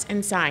Arts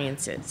and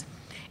Sciences.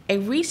 A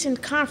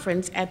recent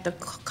conference at the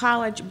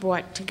college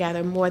brought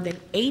together more than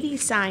 80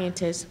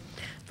 scientists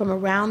from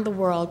around the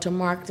world to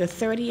mark the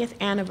 30th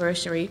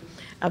anniversary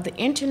of the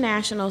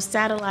International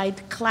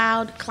Satellite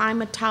Cloud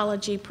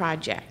Climatology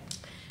Project.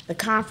 The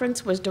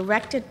conference was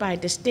directed by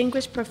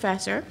Distinguished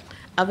Professor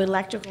of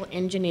Electrical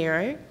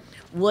Engineering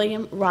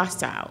William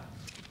Rossow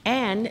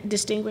and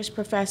Distinguished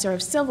Professor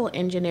of Civil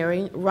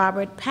Engineering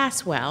Robert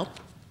Passwell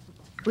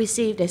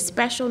received a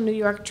special New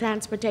York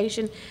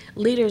Transportation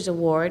Leaders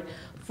Award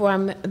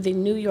from the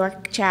New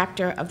York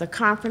chapter of the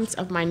Conference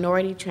of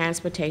Minority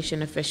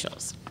Transportation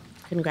Officials.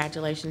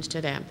 Congratulations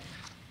to them.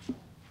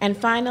 And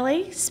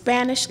finally,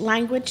 Spanish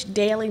language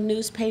daily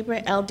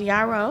newspaper El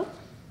Diario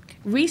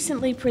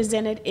recently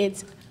presented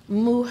its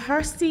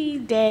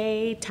Mujerci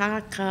de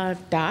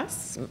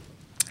Tacadas,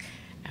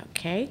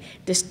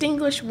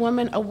 Distinguished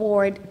Woman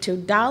Award to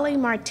Dolly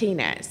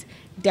Martinez,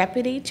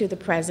 Deputy to the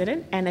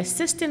President and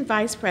Assistant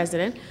Vice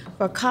President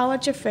for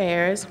College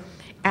Affairs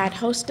at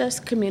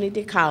Hostos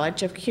Community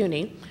College of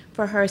CUNY,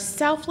 for her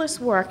selfless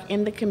work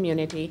in the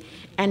community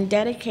and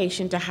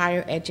dedication to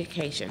higher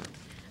education.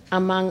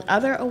 Among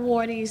other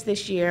awardees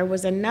this year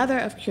was another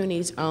of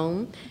CUNY's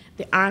own,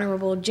 the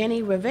Honorable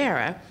Jenny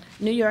Rivera,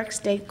 New York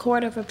State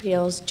Court of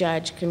Appeals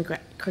Judge.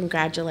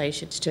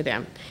 Congratulations to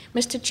them.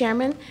 Mr.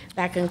 Chairman,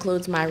 that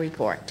concludes my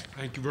report.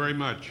 Thank you very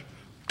much.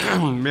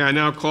 May I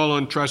now call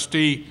on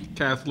Trustee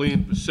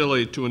Kathleen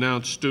Basile to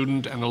announce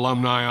student and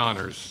alumni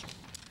honors.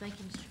 Thank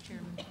you, Mr.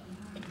 Chairman.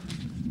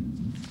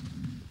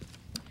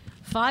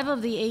 5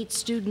 of the 8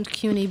 student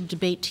CUNY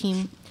debate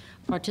team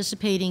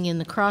participating in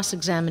the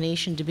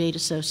Cross-Examination Debate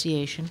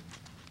Association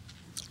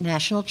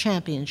National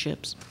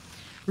Championships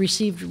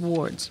received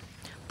awards.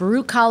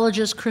 Baruch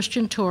College's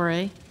Christian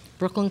Torre,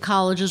 Brooklyn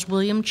College's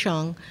William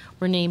Chung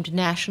were named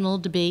National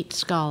Debate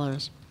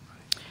Scholars.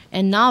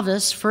 And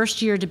novice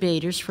first-year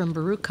debaters from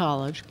Baruch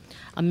College,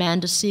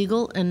 Amanda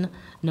Siegel and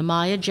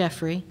Namaya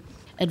Jeffrey,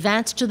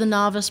 advanced to the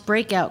novice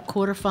breakout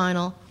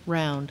quarterfinal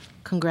round.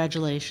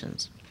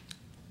 Congratulations.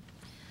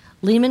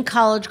 Lehman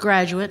College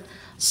graduate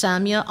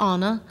Samya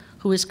Anna,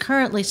 who is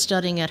currently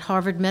studying at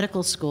Harvard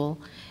Medical School,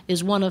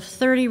 is one of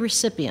 30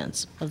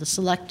 recipients of the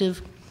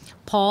selective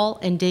Paul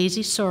and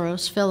Daisy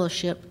Soros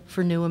Fellowship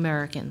for New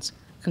Americans.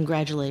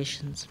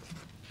 Congratulations.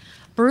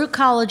 Baruch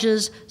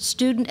College's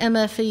student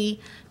MFE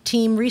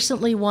team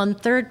recently won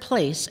 3rd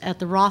place at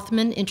the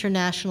Rothman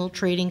International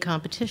Trading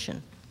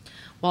Competition,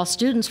 while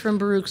students from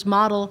Baruch's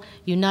Model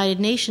United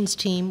Nations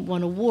team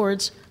won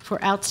awards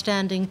for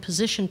Outstanding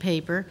Position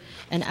Paper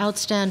and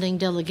Outstanding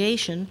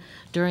Delegation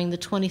during the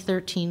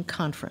 2013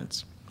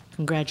 conference.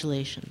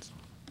 Congratulations.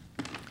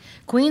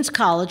 Queens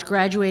College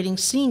graduating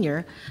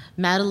senior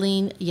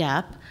Madeline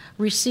Yap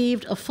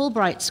received a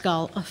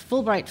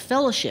Fulbright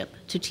Fellowship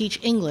to teach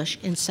English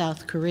in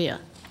South Korea.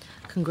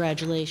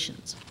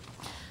 Congratulations.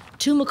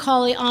 2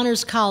 Macaulay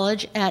Honors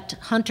College at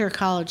Hunter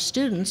College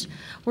students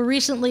were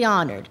recently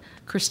honored.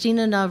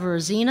 Christina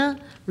Navarezina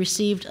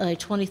received a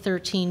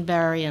 2013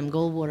 Barry M.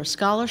 Goldwater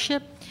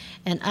Scholarship,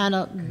 and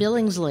Anna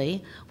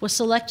Billingsley was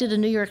selected a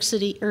New York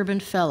City Urban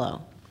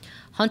Fellow.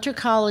 Hunter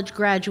College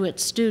graduate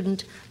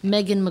student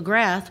Megan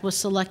McGrath was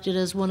selected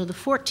as one of the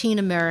 14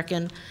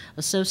 American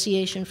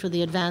Association for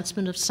the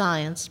Advancement of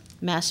Science,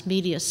 Mass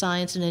Media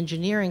Science and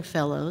Engineering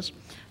Fellows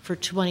for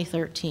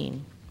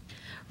 2013.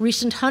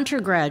 Recent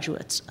Hunter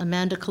graduates,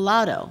 Amanda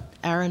Collado,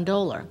 Aaron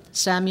Doler,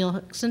 Samuel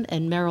Hickson,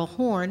 and Merrill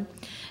Horn,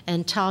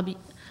 and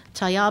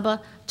Tayaba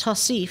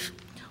Tausif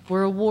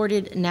were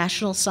awarded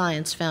National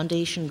Science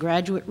Foundation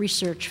Graduate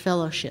Research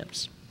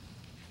Fellowships.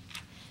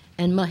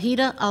 And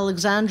Mahida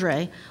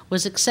Alexandre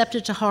was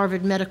accepted to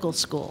Harvard Medical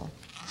School.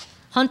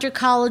 Hunter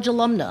College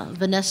alumna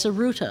Vanessa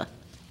Ruta,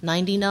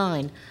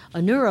 99, a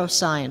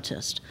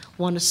neuroscientist,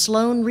 won a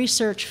Sloan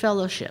Research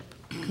Fellowship.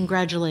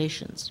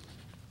 Congratulations.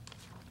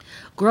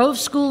 Grove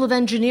School of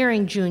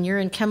Engineering junior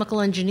in chemical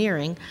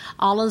engineering,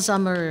 Alla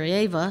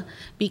Zamarieva,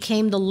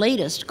 became the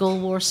latest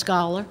Goldwater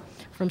Scholar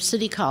from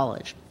City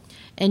College.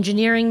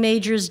 Engineering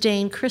majors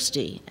Dane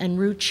Christie and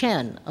Ru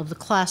Chen of the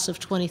class of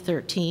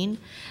 2013,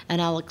 and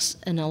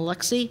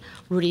Alexei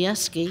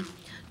Rudieski,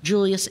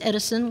 Julius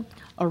Edison,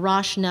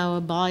 Arash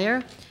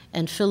Naubayer,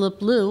 and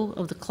Philip Liu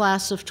of the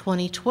class of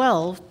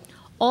 2012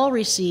 all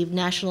received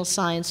National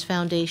Science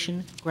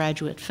Foundation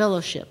graduate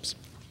fellowships.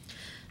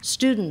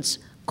 Students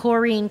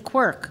Corrine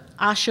Quirk,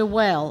 Asha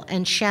Whale,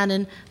 and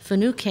Shannon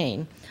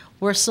Finucane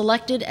were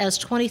selected as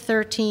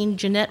 2013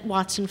 Jeanette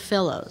Watson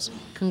Fellows.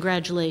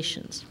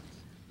 Congratulations.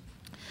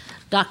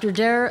 Dr.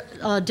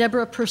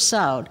 Deborah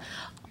Persaud,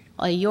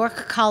 a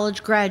York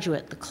College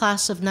graduate, the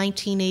class of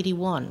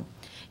 1981,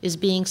 is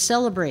being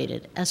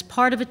celebrated as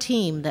part of a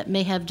team that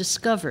may have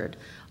discovered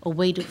a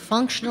way to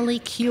functionally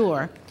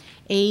cure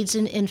AIDS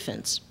in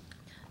infants.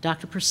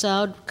 Dr.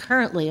 Persaud,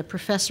 currently a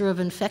professor of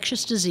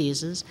infectious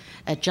diseases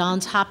at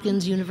Johns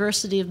Hopkins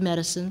University of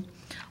Medicine,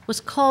 was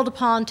called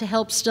upon to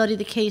help study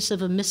the case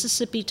of a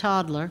Mississippi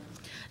toddler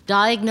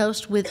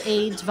diagnosed with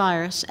AIDS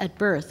virus at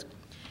birth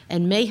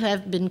and may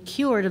have been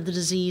cured of the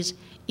disease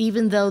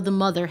even though the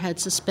mother had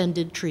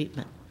suspended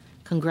treatment.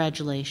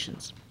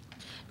 Congratulations.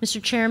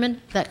 Mr.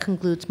 Chairman, that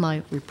concludes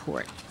my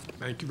report.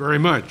 Thank you very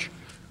much.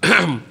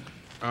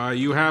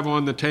 You have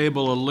on the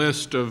table a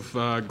list of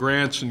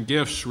grants and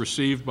gifts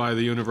received by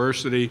the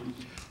university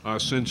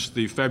since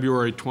the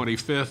February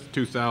 25th,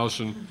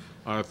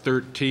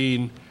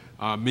 2013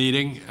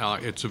 meeting.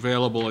 It's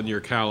available in your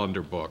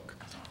calendar book.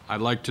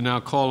 I'd like to now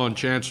call on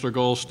Chancellor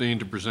Goldstein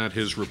to present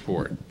his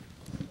report.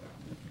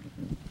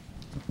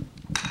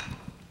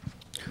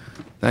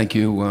 Thank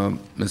you,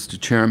 Mr.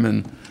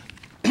 Chairman.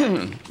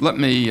 Let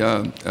me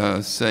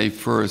say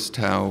first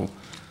how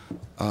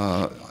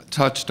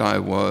touched I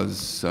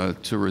was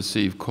to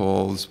receive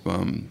calls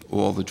from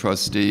all the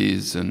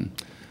trustees and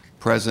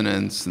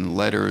presidents and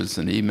letters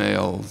and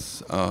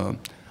emails.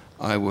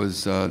 I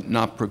was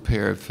not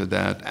prepared for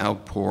that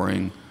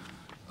outpouring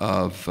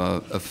of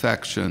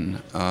affection,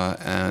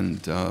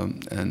 and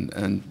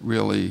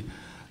really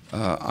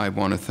I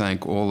want to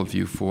thank all of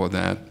you for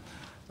that.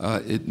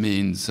 It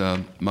means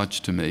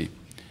much to me.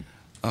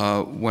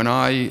 When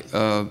I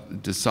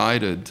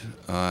decided,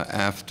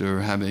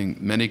 after having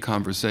many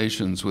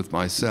conversations with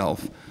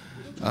myself,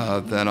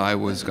 that I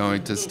was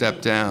going to step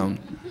down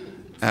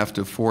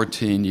after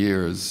 14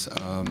 years,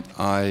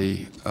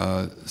 I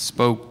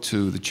spoke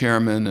to the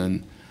chairman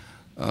and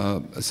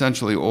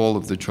essentially all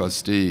of the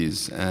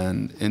trustees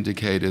and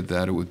indicated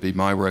that it would be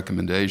my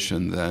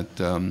recommendation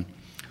that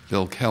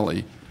Bill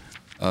Kelly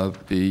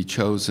be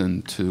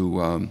chosen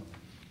to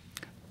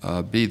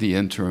be the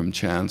interim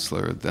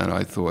chancellor, that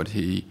I thought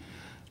he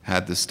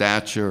had the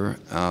stature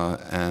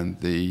and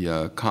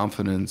the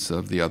confidence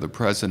of the other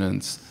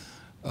presidents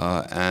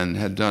and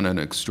had done an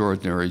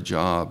extraordinary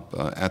job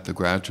at the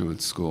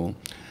graduate school.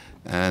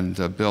 And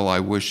Bill,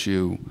 I wish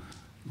you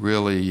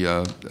really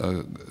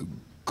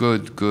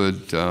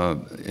good,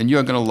 and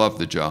you're going to love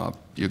the job.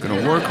 You're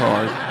going to work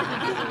hard.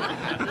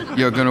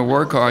 You're going to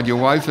work hard. Your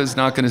wife is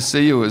not going to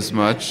see you as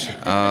much,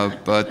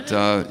 but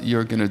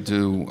you're going to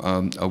do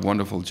a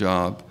wonderful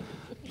job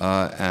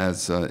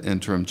as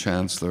interim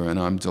chancellor, and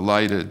I'm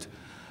delighted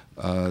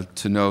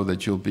to know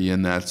that you'll be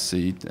in that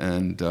seat,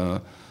 and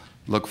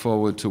look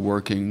forward to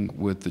working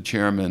with the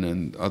chairman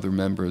and other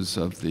members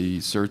of the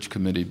search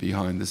committee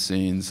behind the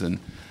scenes and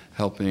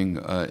helping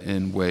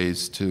in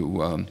ways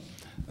to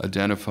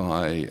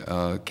identify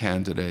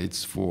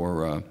candidates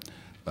for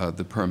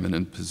the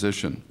permanent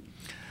position.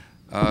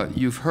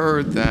 You've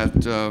heard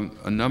that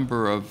a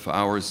number of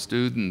our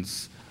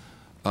students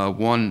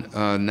won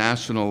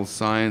National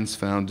Science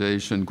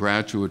Foundation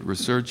Graduate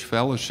Research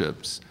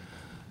Fellowships.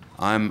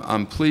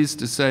 I'm pleased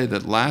to say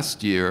that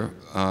last year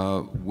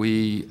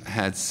we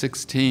had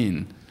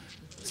 16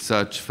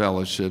 such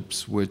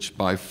fellowships, which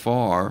by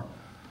far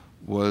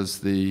was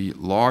the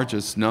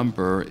largest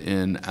number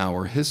in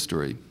our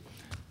history.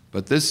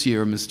 But this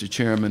year, Mr.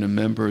 Chairman and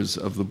members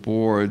of the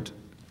board,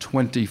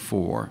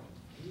 24.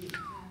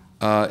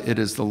 It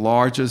is the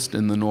largest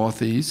in the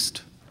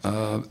Northeast,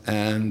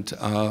 and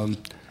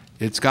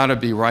it's got to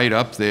be right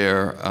up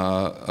there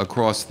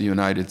across the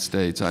United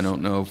States. I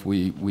don't know if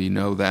we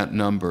know that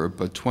number,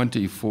 but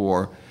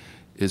 24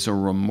 is a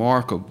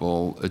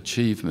remarkable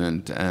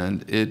achievement,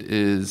 and it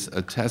is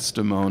a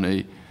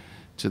testimony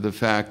to the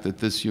fact that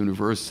this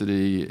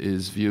university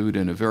is viewed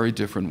in a very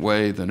different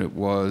way than it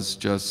was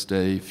just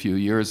a few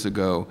years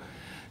ago,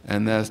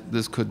 and that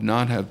this could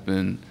not have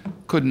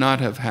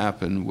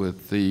happened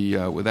with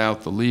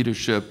without the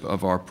leadership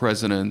of our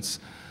presidents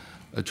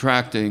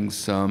attracting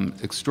some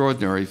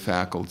extraordinary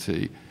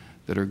faculty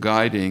that are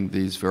guiding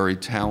these very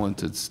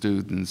talented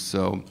students.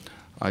 So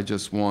I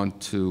just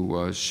want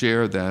to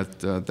share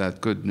that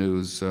good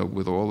news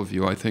with all of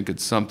you. I think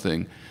it's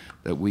something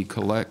that we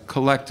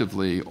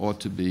collectively ought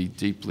to be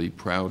deeply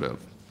proud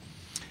of.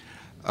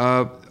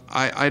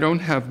 I don't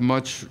have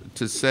much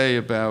to say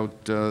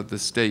about the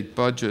state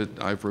budget.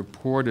 I've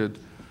reported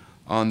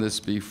on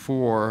this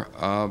before,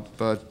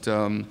 but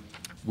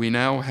we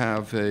now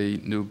have a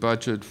new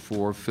budget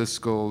for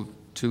fiscal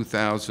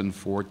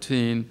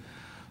 2014.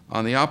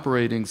 On the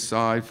operating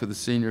side for the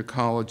senior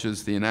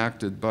colleges, the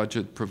enacted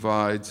budget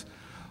provides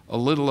a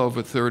little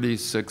over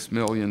 $36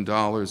 million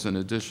in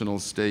additional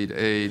state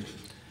aid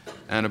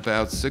and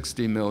about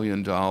 $60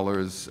 million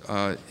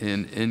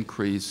in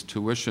increased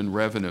tuition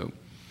revenue.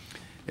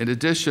 In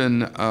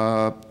addition,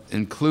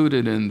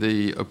 included in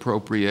the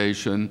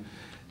appropriation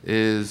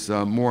is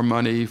more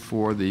money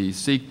for the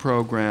SEEK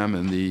program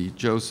and the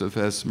Joseph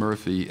S.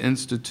 Murphy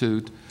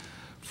Institute.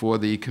 For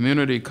the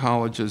community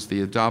colleges,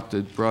 the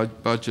adopted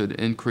budget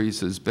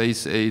increases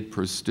base aid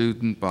per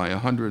student by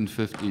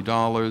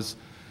 $150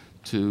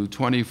 to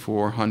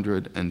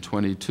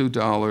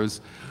 $2,422.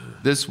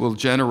 This will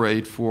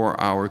generate for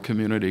our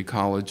community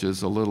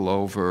colleges a little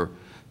over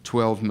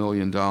 $12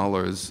 million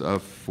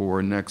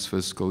for next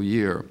fiscal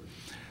year.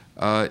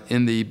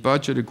 In the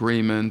budget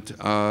agreement,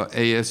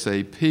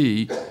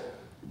 ASAP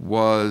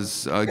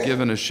was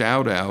given a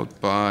shout-out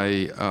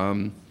by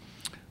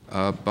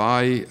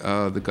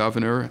the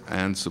governor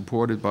and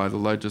supported by the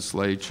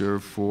legislature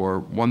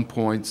for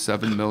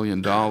 $1.7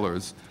 million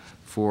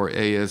for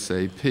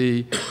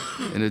ASAP.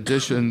 In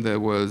addition, there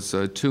was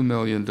 $2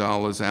 million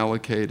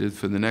allocated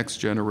for the Next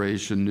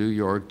Generation New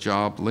York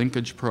Job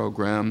Linkage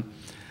Program.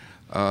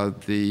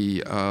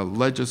 The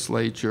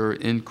legislature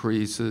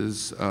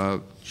increases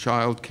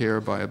child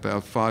care by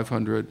about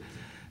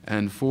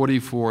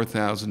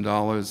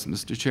 $544,000.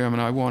 Mr. Chairman,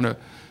 I want to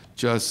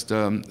just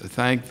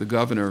thank the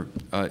governor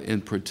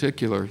in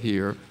particular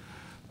here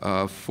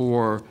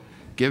for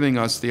giving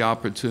us the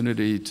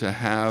opportunity to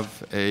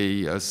have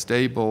a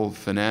stable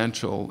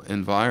financial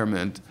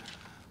environment.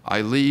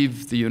 I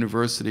leave the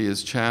university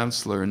as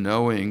chancellor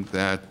knowing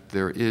that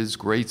there is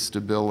great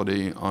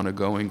stability on a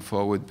going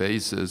forward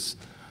basis.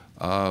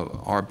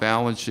 Our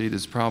balance sheet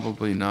has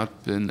probably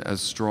not been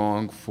as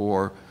strong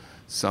for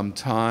some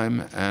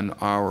time, and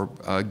our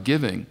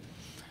giving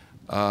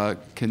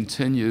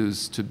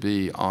continues to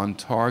be on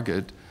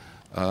target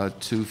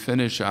to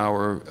finish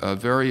our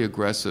very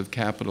aggressive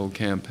capital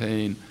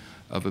campaign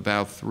of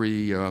about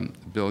 $3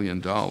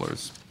 billion.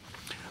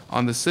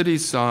 On the city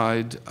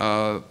side,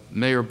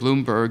 Mayor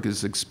Bloomberg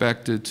is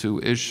expected to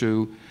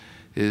issue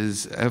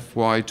his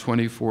FY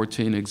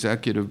 2014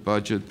 executive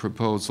budget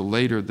proposal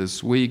later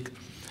this week.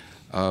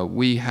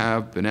 We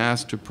have been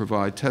asked to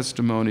provide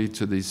testimony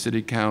to the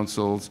City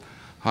Council's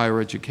Higher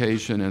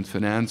Education and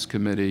Finance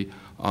Committee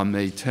on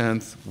May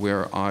 10th,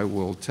 where I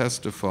will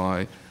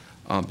testify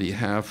on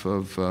behalf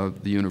of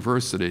the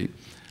university.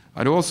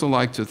 I'd also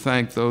like to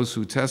thank those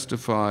who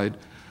testified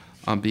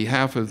on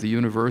behalf of the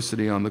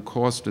university on the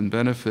cost and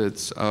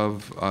benefits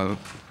of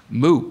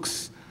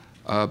MOOCs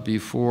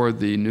before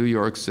the New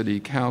York City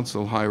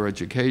Council Higher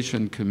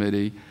Education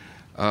Committee,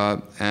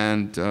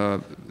 and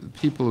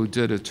people who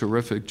did a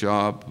terrific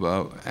job.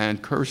 Ann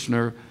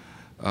Kirshner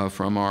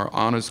from our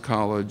Honors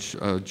College,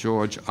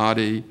 George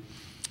Oddie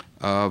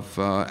of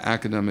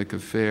Academic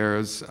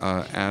Affairs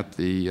at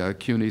the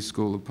CUNY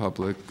School of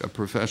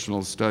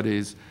Professional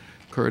Studies,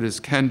 Curtis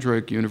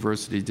Kendrick,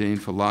 University Dean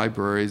for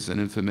Libraries and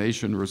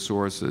Information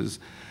Resources,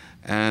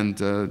 and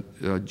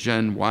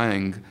Jen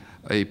Wang,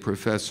 a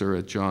professor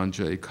at John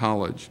Jay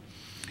College.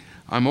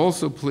 I'm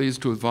also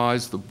pleased to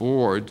advise the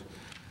board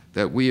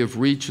that we have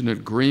reached an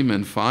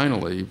agreement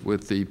finally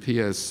with the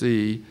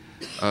PSC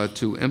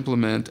to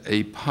implement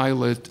a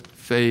pilot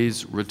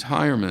phase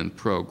retirement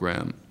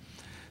program.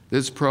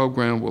 This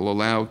program will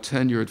allow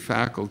tenured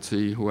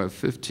faculty who have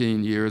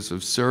 15 years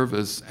of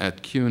service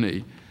at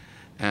CUNY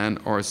and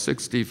are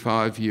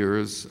 65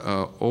 years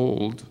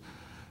old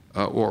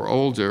or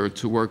older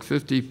to work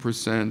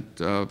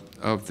 50%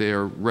 of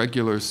their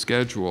regular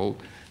schedule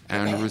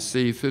and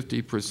receive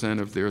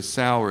 50% of their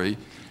salary,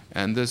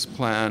 and this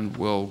plan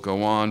will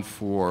go on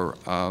for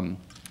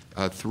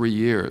 3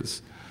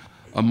 years.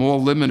 A more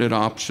limited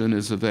option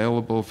is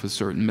available for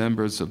certain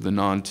members of the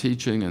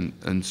non-teaching and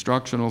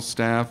instructional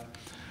staff.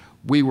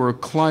 We were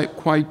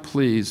quite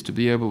pleased to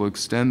be able to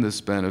extend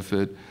this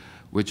benefit,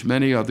 which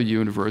many other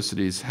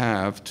universities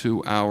have,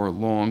 to our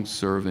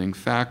long-serving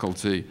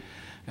faculty.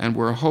 And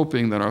we're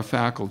hoping that our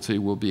faculty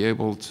will be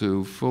able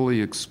to fully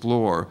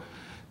explore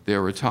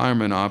their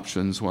retirement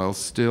options while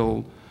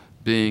still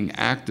being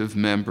active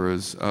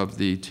members of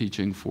the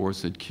teaching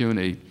force at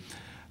CUNY.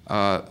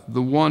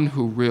 The one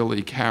who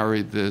really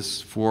carried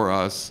this for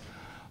us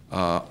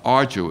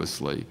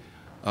arduously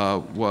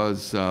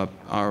was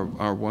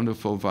our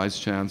wonderful Vice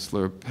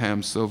Chancellor,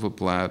 Pam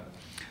Silverblatt,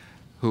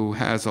 who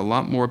has a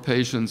lot more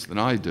patience than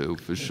I do,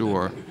 for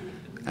sure.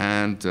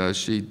 And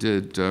she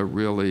did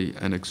really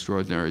an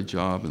extraordinary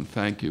job. And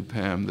thank you,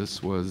 Pam.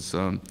 This was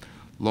a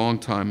long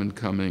time in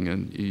coming,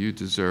 and you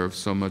deserve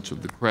so much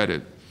of the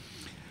credit.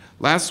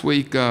 Last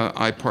week,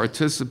 I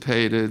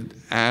participated,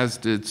 as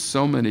did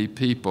so many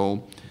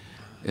people,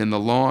 in the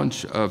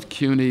launch of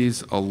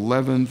CUNY's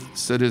 11th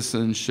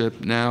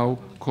Citizenship Now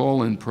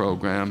call-in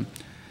program,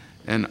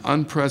 an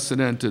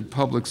unprecedented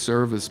public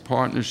service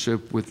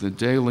partnership with the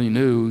Daily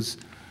News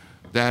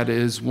that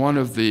is one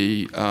of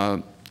the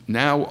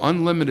now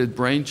unlimited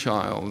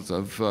brainchilds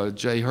of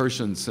Jay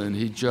Hershenson.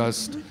 He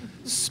just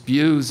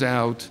spews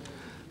out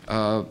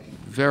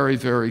very,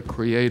 very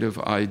creative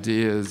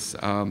ideas,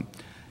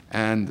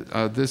 and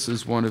this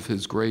is one of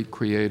his great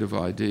creative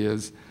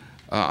ideas.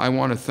 I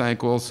want to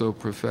thank also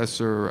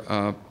Professor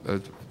Alan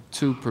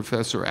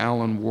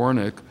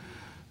Warnick,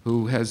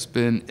 who has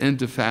been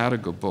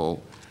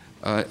indefatigable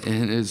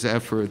in his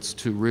efforts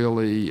to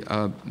really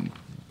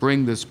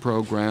bring this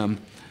program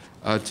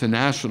to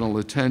national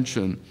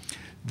attention.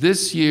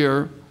 This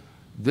year,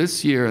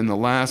 in the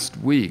last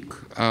week,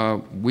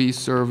 we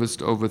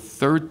serviced over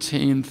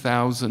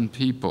 13,000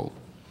 people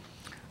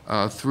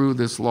through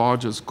this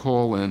largest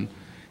call-in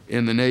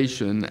in the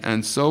nation,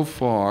 and so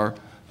far,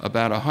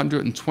 about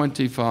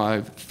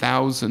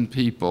 125,000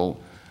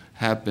 people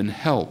have been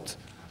helped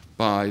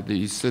by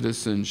the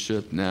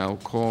Citizenship Now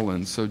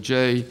call-in. So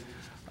Jay,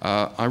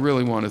 I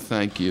really want to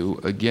thank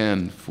you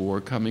again for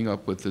coming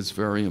up with this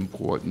very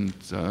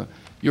important,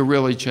 you're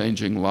really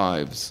changing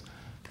lives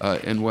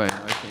in a way I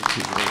think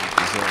you really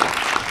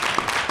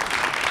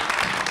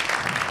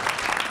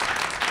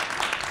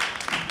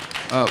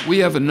deserve. We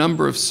have a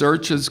number of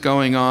searches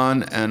going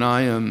on, and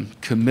I am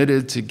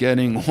committed to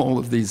getting all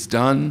of these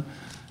done.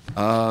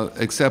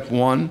 Except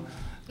one,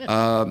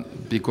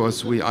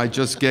 because I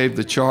just gave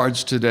the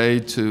charge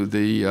today to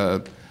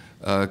the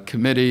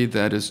committee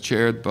that is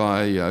chaired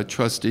by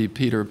Trustee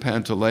Peter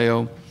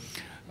Pantaleo,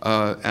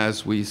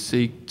 as we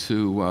seek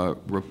to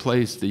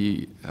replace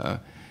the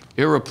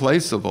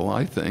irreplaceable,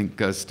 I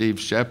think, Steve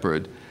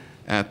Shepard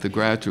at the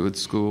Graduate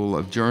School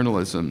of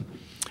Journalism.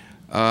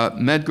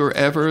 Medgar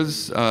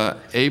Evers,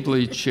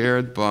 ably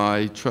chaired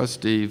by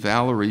Trustee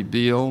Valerie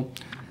Beal.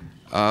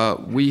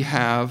 We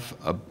have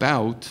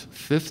about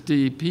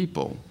 50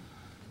 people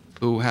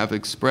who have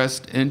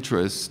expressed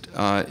interest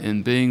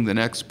in being the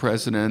next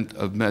president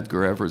of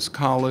Medgar Evers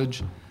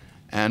College,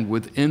 and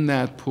within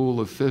that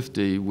pool of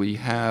 50, we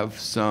have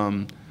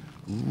some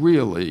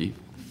really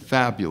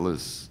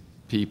fabulous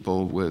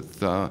people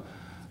with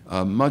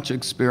much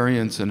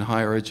experience in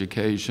higher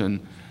education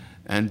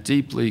and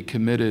deeply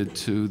committed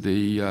to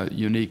the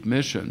unique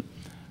mission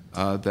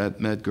that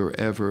Medgar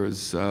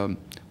Evers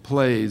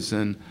plays.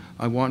 And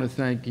I want to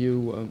thank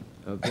you,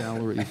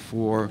 Valerie,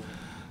 for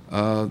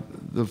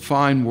the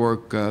fine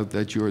work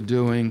that you're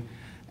doing,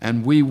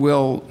 and we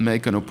will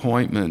make an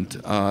appointment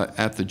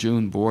at the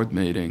June board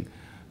meeting.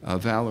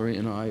 Valerie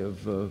and I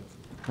have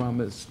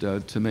promised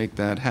to make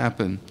that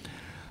happen.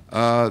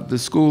 The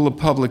School of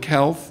Public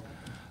Health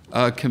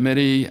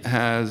Committee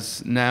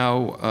has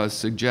now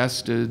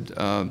suggested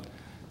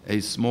a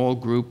small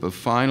group of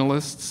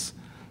finalists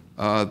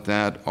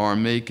that are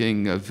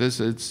making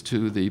visits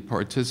to the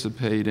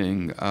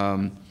participating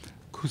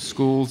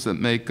schools that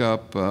make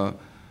up the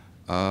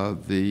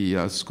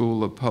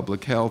School of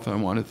Public Health. I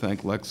want to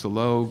thank Lexa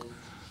Logue,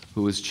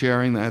 who is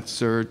chairing that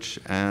search,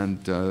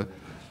 and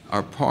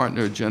our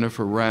partner,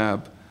 Jennifer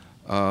Rabb,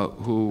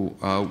 who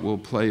will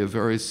play a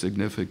very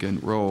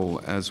significant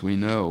role, as we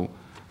know,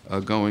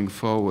 going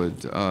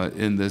forward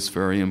in this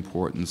very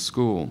important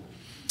school.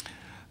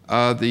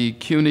 The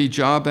CUNY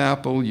Job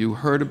Apple you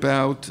heard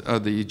about,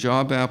 the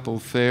Job Apple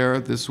Fair.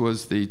 This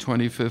was the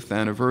 25th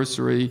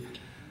anniversary.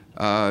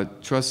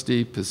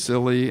 Trustee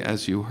Pasilli,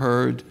 as you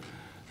heard,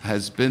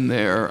 has been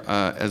there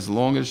as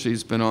long as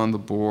she's been on the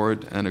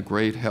board, and a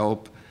great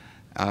help.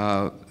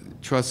 Former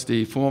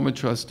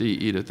trustee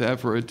Edith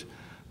Everett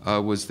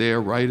was there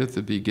right at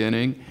the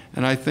beginning,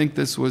 and I think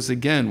this was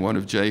again one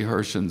of Jay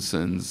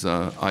Hershenson's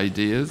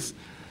ideas,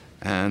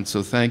 and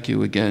so thank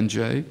you again,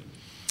 Jay.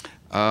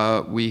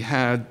 We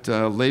had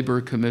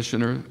Labor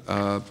Commissioner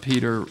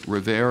Peter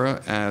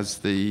Rivera as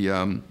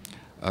the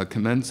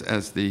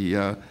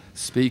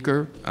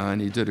speaker,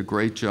 and he did a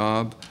great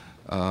job,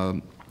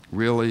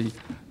 really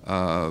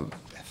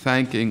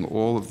thanking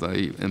all of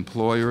the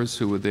employers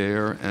who were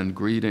there and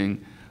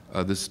greeting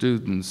the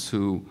students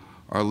who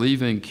are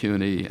leaving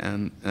CUNY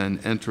and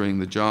entering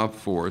the job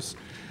force.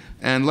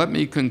 And let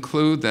me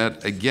conclude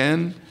that,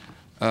 again,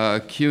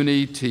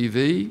 CUNY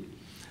TV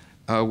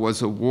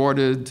was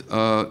awarded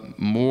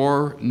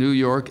more New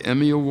York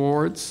Emmy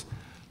Awards.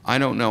 I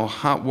don't know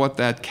what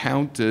that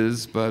count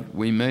is, but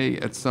we may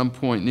at some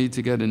point need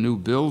to get a new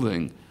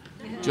building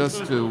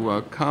just to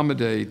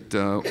accommodate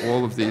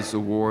all of these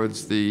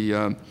awards.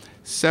 The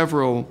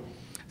several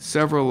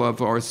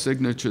of our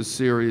signature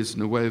series,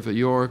 Nueva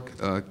York,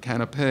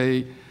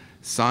 Canapé,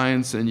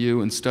 Science and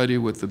You, and Study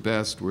with the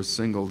Best, were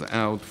singled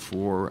out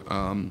for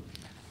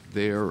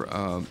their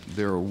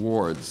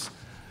awards.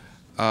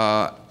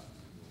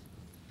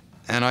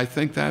 And I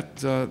think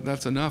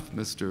that's enough,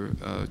 Mr.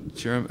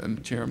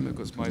 Chairman,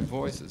 because my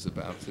voice is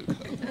about to go.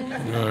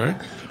 All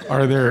right.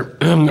 Are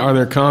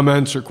there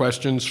comments or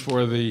questions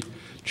for the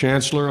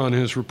Chancellor on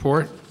his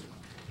report?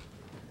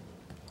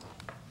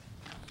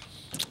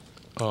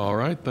 All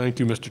right. Thank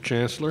you, Mr.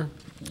 Chancellor.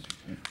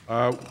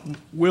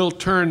 We'll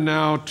turn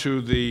now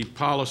to the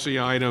policy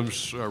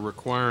items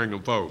requiring a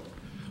vote.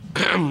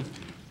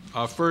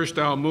 First,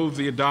 I'll move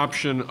the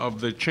adoption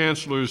of the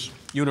Chancellor's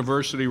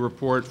University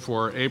Report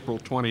for April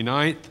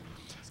 29th,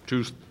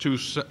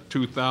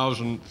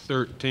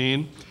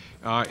 2013,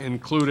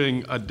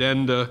 including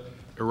addenda,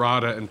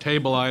 errata, and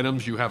table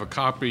items. You have a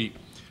copy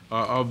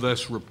of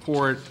this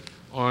report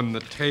on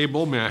the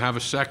table. May I have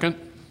a second?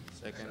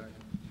 Second.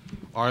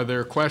 Are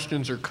there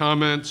questions or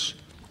comments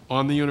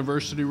on the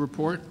university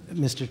report?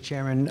 Mr.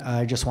 Chairman,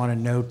 I just want to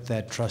note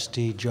that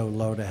Trustee Joe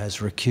Loda has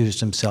recused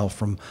himself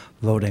from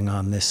voting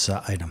on this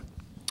item.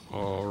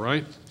 All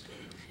right.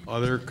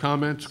 Other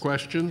comments,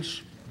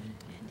 questions?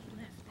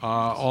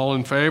 All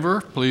in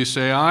favor, please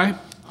say aye.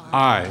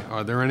 Aye.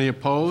 Are there any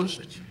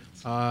opposed?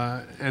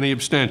 Any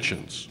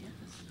abstentions?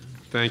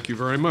 Thank you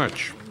very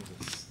much.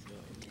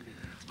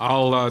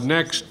 I'll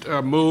next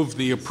move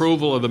the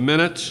approval of the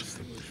minutes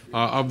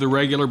of the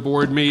regular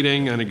board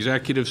meeting and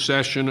executive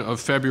session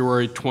of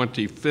February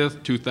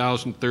 25th,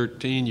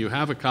 2013. You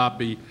have a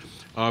copy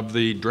of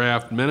the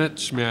draft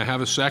minutes. May I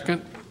have a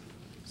second?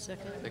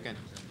 Second.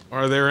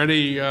 Are there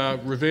any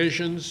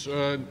revisions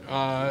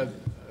that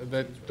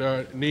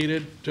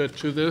needed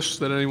to this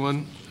that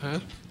anyone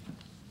has?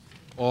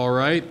 All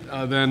right,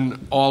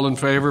 then all in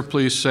favor,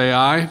 please say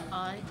aye.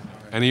 Aye.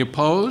 Any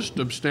opposed?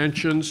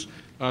 Abstentions?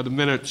 The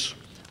minutes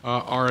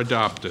are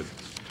adopted.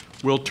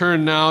 We'll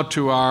turn now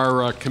to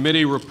our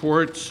committee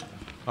reports.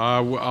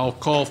 I'll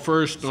call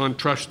first on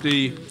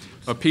Trustee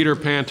Peter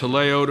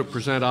Pantaleo to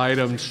present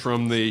items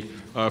from the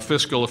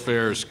Fiscal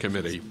Affairs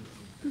Committee.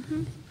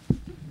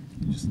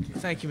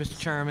 Thank you, Mr.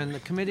 Chairman. The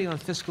Committee on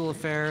Fiscal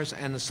Affairs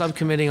and the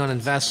Subcommittee on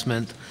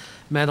Investment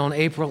met on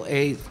April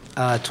 8,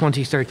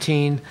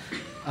 2013,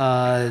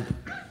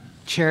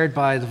 chaired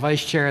by the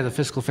Vice Chair of the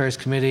Fiscal Affairs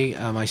Committee,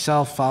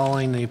 myself,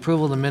 following the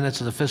approval of the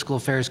minutes of the Fiscal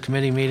Affairs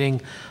Committee meeting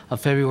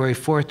of February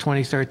 4,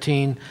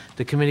 2013.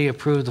 The committee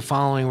approved the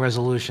following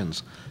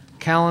resolutions.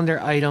 Calendar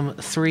item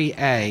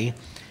 3A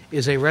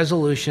is a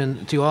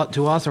resolution to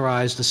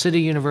authorize the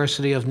City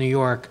University of New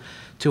York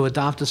to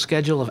adopt a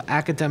schedule of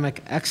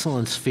academic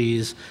excellence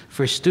fees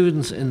for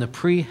students in the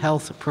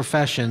pre-health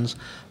professions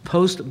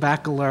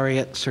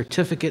post-baccalaureate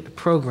certificate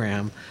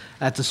program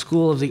at the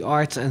School of the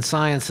Arts and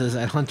Sciences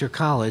at Hunter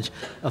College,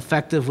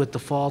 effective with the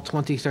fall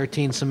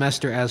 2013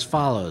 semester as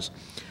follows.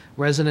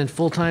 Resident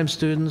full-time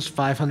students,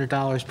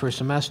 $500 per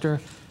semester.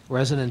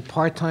 Resident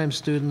part-time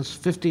students,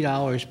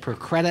 $50 per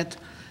credit.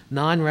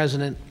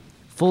 Non-resident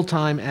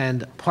full-time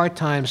and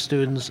part-time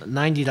students,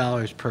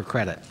 $90 per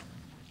credit.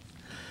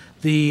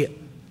 The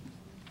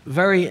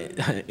very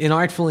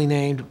inartfully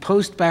named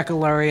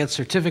post-baccalaureate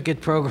certificate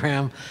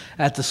program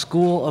at the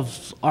School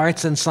of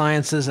Arts and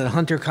Sciences at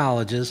Hunter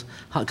College is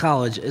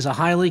a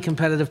highly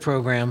competitive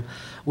program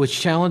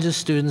which challenges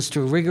students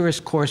to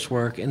rigorous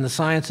coursework in the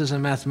sciences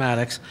and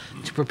mathematics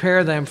to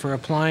prepare them for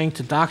applying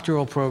to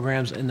doctoral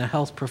programs in the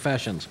health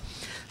professions.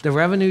 The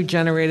revenue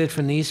generated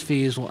from these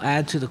fees will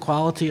add to the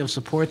quality of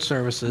support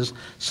services,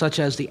 such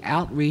as the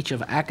outreach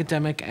of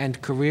academic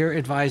and career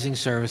advising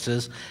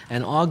services,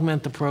 and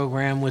augment the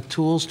program with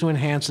tools to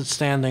enhance its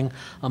standing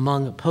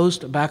among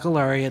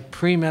post-baccalaureate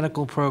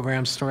pre-medical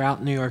programs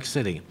throughout New York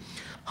City.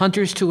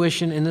 Hunter's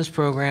tuition in this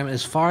program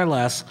is far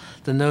less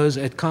than those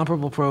at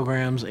comparable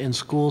programs in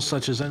schools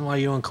such as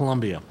NYU and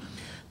Columbia.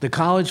 The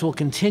college will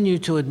continue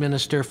to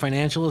administer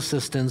financial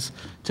assistance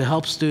to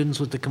help students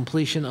with the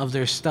completion of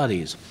their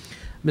studies.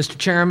 Mr.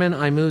 Chairman,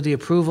 I move the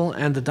approval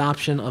and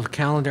adoption of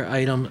calendar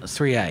item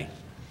 3A.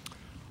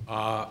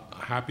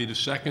 Happy to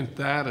second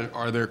that.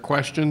 Are there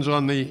questions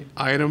on the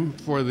item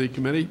for the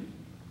committee?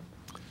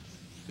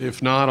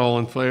 If not, all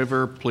in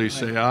favor, please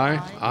say aye.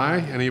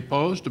 Aye. Any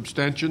opposed?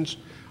 Abstentions?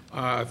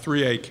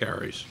 3A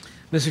carries.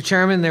 Mr.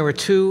 Chairman, there were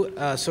two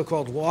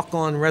so-called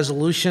walk-on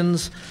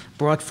resolutions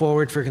brought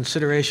forward for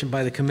consideration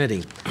by the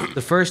committee.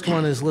 The first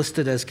one is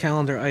listed as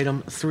calendar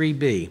item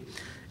 3B.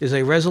 is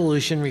a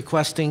resolution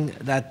requesting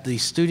that the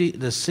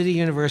City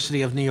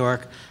University of New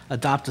York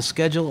adopt a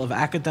schedule of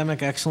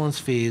academic excellence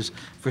fees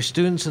for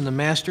students in the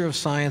Master of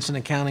Science and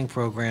Accounting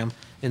program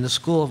in the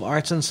School of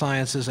Arts and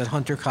Sciences at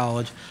Hunter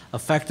College,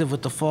 effective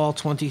with the fall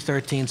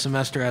 2013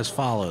 semester as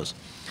follows.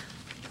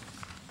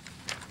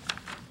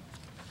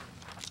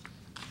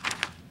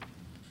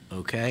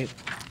 Okay.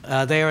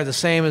 They are the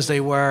same as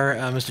they were,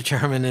 Mr.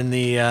 Chairman, in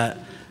in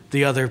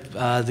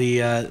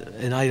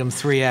item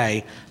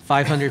 3A,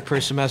 $500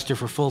 per semester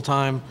for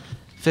full-time,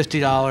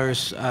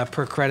 $50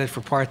 per credit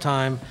for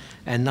part-time,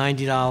 and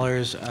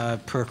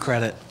 $90 per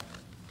credit.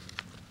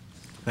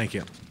 Thank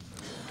you.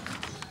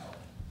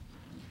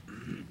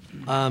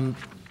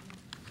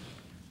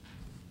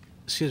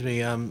 Excuse me,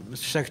 Mr.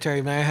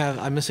 Secretary, may I have,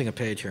 I'm missing a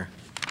page here.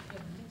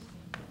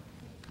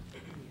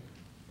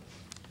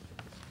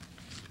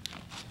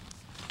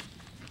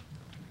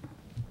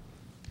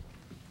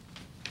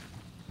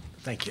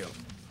 Thank you.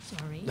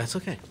 Sorry. That's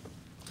okay.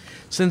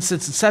 Since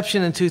its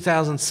inception in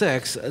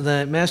 2006,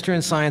 the Master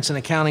in Science and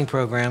Accounting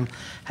program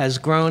has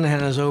grown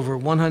and has over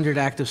 100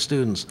 active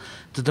students.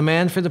 The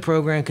demand for the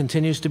program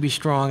continues to be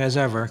strong as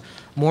ever.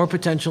 More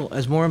potential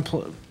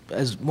employers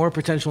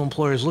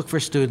look for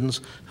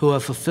students who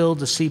have fulfilled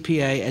the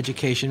CPA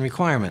education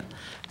requirement.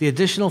 The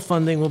additional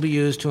funding will be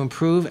used to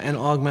improve and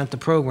augment the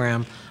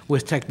program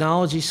with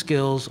technology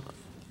skills,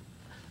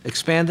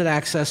 expanded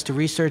access to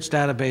research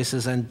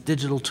databases and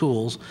digital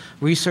tools,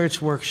 research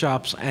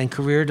workshops, and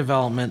career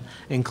development,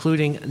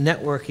 including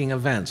networking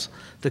events.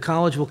 The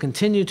college will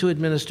continue to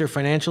administer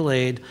financial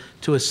aid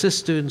to assist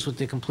students with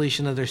the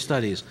completion of their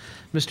studies.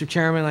 Mr.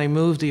 Chairman, I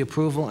move the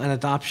approval and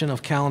adoption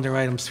of calendar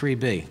item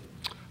 3B.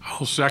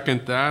 I'll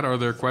second that. Are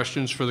there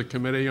questions for the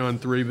committee on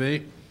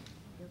 3B?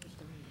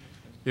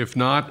 If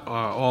not,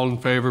 all in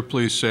favor,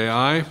 please say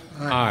aye.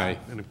 Aye.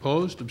 And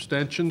opposed?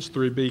 Abstentions?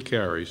 3B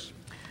carries.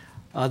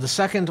 The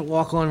second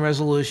walk-on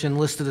resolution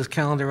listed as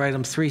calendar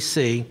item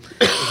 3C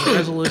is a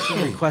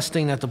resolution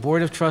requesting that the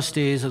Board of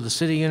Trustees of the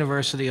City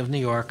University of New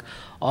York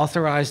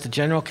authorize the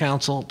General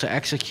Counsel to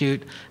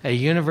execute a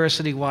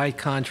university-wide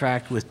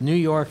contract with New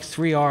York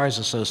 3Rs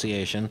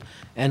Association,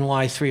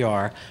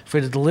 NY3R, for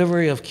the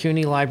delivery of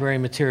CUNY library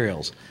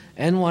materials.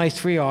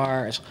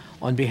 NY3Rs,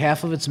 on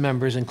behalf of its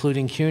members,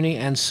 including CUNY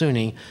and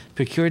SUNY,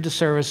 procured the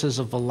services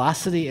of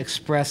Velocity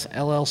Express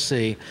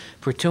LLC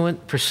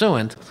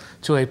pursuant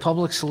to a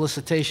public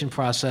solicitation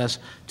process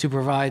to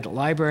provide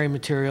library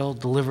material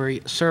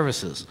delivery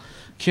services.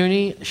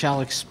 CUNY shall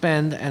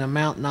expend an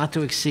amount not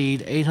to exceed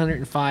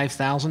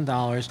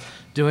 $805,000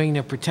 during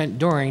the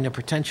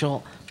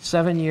potential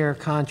 7-year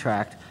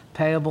contract,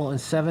 payable in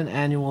 7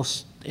 annual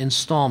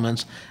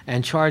installments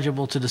and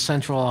chargeable to the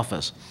central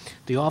office.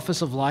 The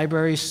Office of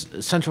Libraries,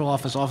 Central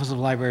Office of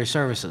Library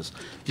Services.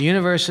 The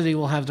university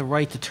will have the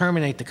right to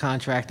terminate the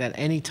contract at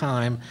any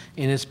time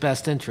in its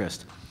best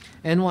interest.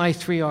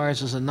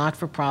 NY3Rs is a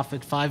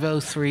not-for-profit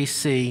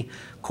 503c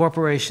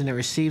corporation that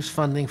receives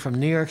funding from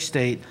New York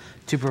State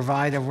to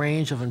provide a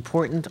range of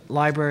important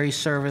library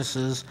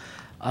services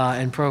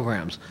and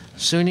programs.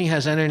 SUNY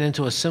has entered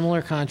into a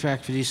similar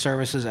contract for these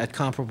services at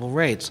comparable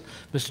rates.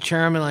 Mr.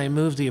 Chairman, I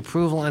move the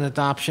approval and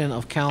adoption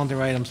of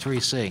calendar item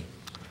 3C.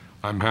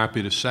 I'm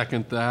happy to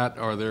second that.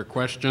 Are there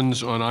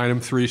questions on item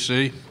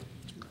 3C?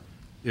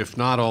 If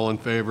not, all in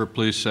favor,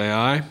 please say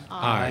aye.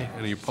 Aye.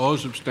 Any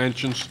opposed?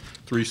 Abstentions?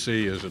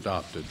 3C is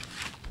adopted.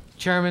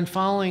 Chairman,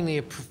 following the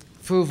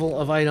approval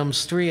of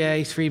items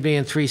 3A, 3B,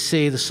 and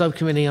 3C, the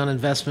Subcommittee on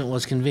Investment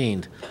was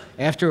convened.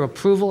 After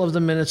approval of the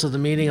minutes of the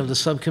meeting of the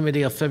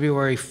Subcommittee of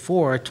February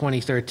 4,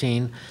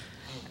 2013,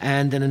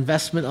 and an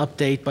investment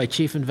update by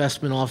Chief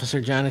Investment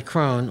Officer Janet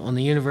Crone on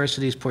the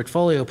university's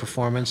portfolio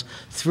performance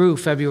through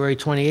February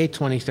 28,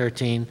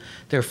 2013,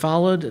 there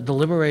followed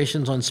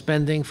deliberations on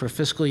spending for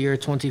fiscal year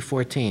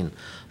 2014.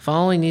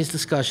 Following these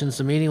discussions,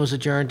 the meeting was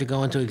adjourned to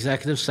go into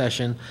executive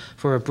session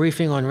for a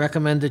briefing on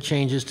recommended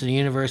changes to the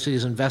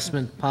university's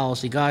investment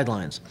policy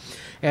guidelines.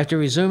 After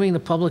resuming the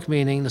public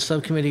meeting, the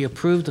subcommittee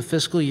approved the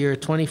fiscal year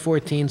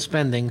 2014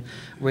 spending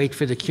rate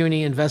for the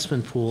CUNY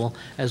investment pool,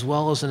 as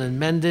well as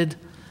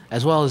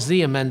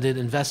the amended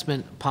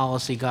investment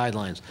policy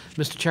guidelines.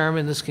 Mr.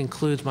 Chairman, this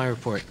concludes my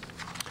report.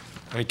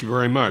 Thank you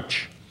very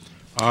much.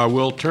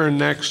 We'll turn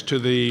next to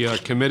the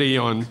Committee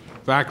on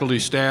Faculty,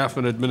 Staff,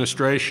 and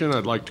Administration.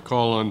 I'd like to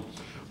call on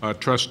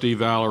Trustee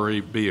Valerie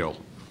Beal.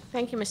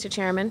 Thank you, Mr.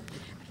 Chairman.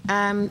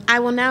 I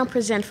will now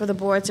present for the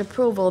board's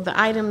approval the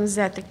items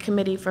that the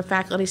Committee for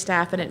Faculty,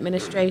 Staff, and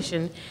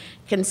Administration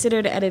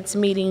considered at its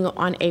meeting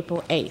on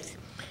April 8th.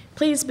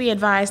 Please be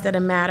advised that a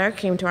matter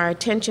came to our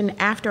attention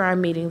after our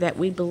meeting that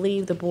we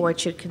believe the board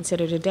should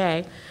consider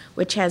today,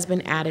 which has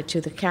been added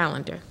to the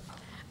calendar.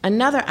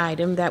 Another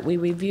item that we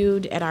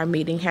reviewed at our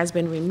meeting has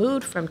been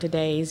removed from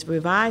today's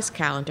revised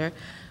calendar,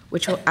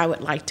 which I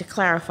would like to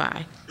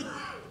clarify.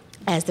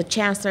 As the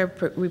Chancellor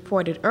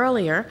reported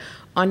earlier,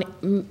 on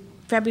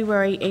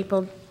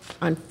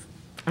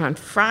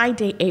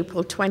Friday,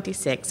 April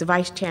 26,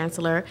 Vice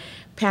Chancellor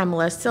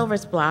Pamela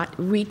Silversblot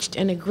reached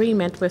an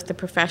agreement with the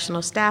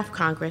Professional Staff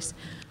Congress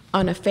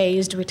on a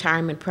phased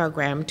retirement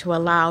program to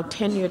allow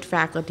tenured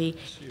faculty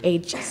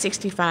age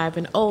 65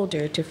 and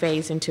older to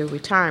phase into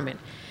retirement.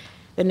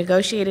 The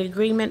negotiated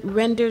agreement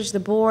renders the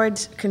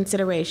board's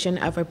consideration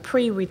of a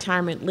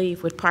pre-retirement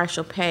leave with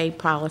partial pay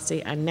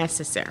policy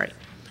unnecessary.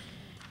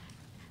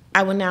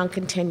 I will now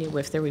continue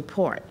with the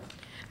report.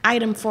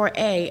 Item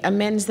 4A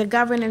amends the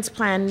governance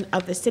plan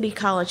of the City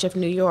College of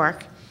New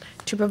York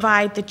to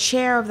provide the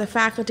chair of the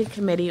Faculty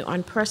Committee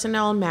on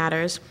Personnel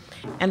Matters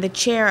and the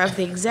chair of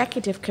the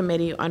Executive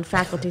Committee on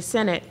Faculty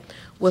Senate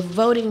with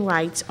voting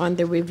rights on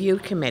the Review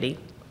Committee,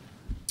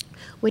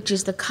 which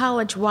is the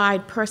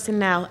college-wide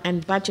personnel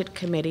and budget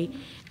committee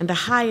and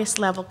the highest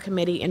level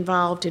committee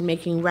involved in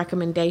making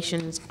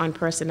recommendations on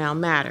personnel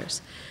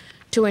matters.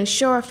 To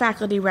ensure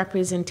faculty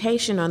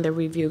representation on the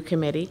Review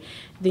Committee,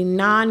 the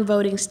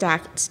non-voting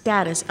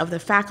status of the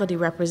faculty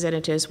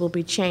representatives will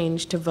be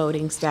changed to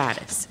voting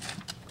status.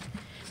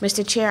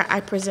 Mr. Chair,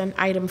 I present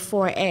item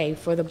 4A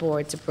for the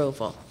board's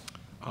approval.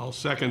 I'll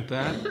second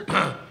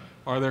that.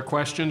 Are there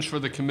questions for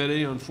the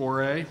committee on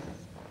 4A?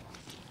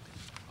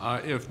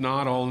 If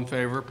not, all in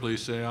favor,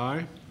 please say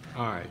aye.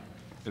 Aye.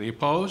 Any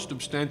opposed?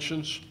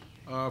 Abstentions?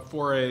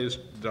 4A is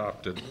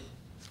adopted.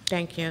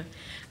 Thank you.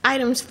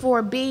 Items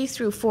 4B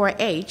through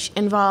 4H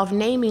involve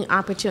naming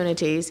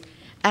opportunities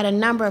at a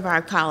number of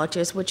our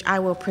colleges, which I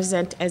will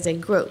present as a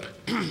group.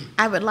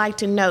 I would like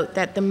to note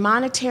that the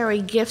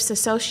monetary gifts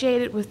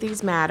associated with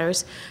these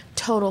matters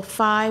total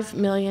 $5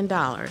 million.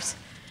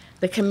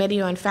 The Committee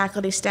on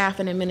Faculty, Staff,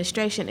 and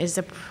Administration is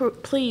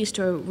pleased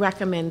to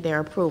recommend their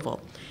approval.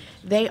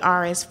 They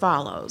are as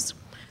follows: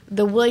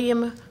 the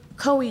William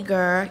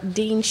Koeger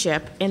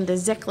Deanship in the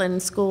Zicklin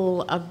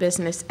School of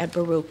Business at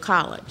Baruch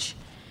College,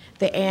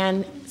 the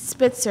Ann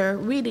Spitzer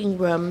Reading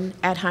Room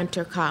at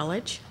Hunter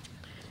College,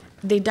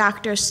 the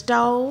Dr.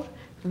 Stowe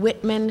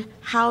Whitman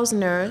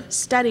Hausner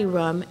Study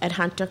Room at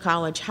Hunter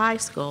College High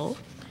School,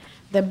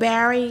 the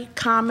Barry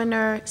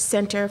Commoner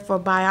Center for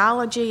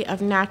Biology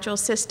of Natural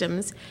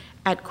Systems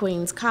at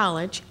Queens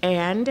College,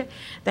 and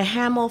the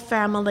Hamill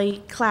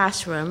Family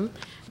Classroom,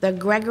 the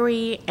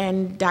Gregory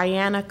and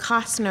Diana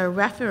Costner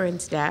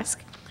Reference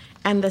Desk,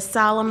 and the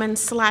Solomon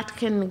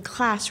Slatkin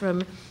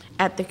Classroom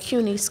at the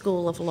CUNY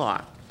School of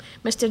Law.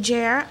 Mr.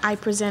 Chair, I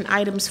present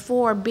items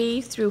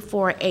 4B through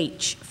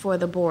 4H for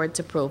the board's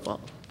approval.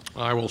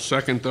 I will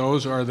second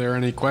those. Are there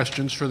any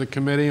questions for the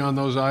committee on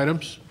those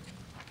items?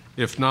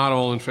 If not,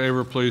 all in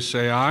favor, please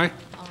say aye.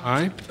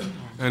 Aye.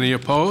 Any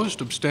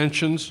opposed?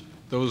 Abstentions?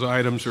 Those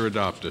items are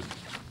adopted.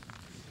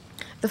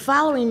 The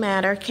following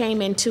matter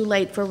came in too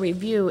late for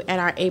review at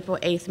our April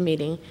 8th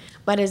meeting,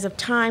 but is of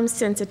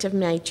time-sensitive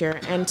nature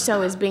and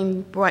so is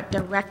being brought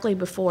directly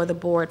before the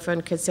board for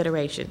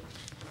consideration.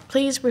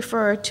 Please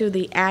refer to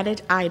the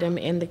added item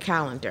in the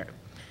calendar.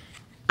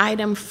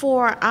 Item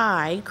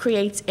 4I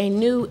creates a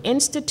new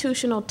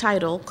institutional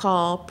title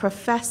called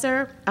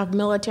Professor of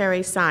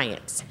Military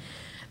Science.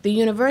 The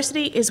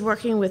university is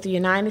working with the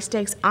United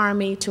States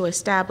Army to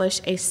establish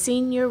a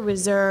Senior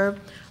Reserve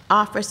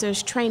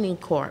Officers Training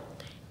Corps,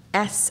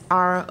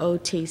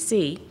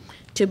 SROTC,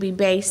 to be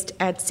based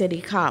at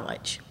City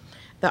College.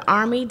 The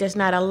Army does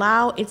not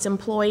allow its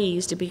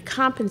employees to be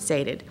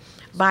compensated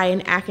by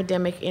an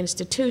academic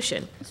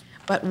institution,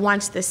 but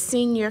wants the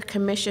senior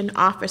commissioned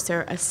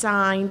officer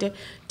assigned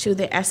to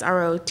the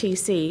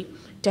SROTC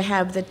to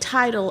have the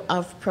title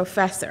of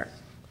professor.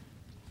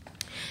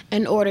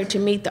 In order to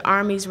meet the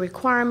Army's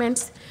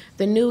requirements,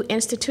 the new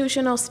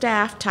institutional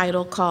staff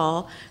title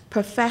called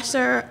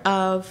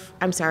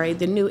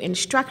the new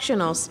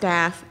instructional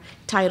staff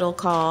title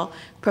called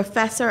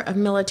Professor of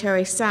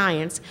Military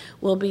Science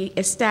will be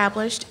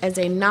established as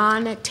a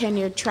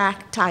non-tenured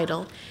track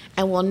title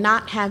and will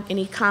not have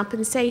any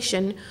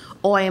compensation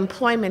or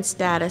employment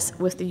status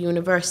with the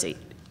university.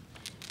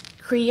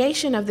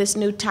 Creation of this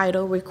new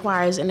title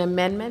requires an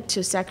amendment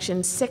to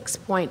Section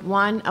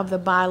 6.1 of the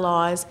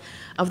bylaws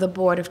of the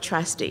Board of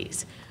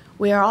Trustees.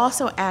 We are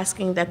also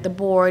asking that the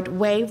board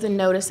waive the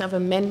notice of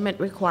amendment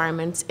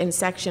requirements in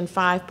Section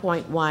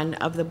 5.1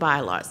 of the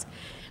bylaws.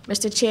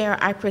 Mr. Chair,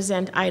 I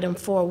present item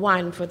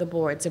 4.1 for the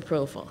board's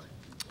approval.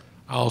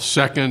 I'll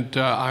second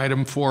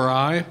item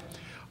 4I.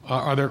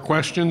 Are there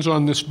questions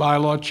on this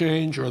bylaw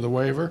change or the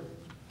waiver?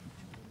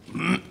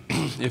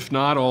 If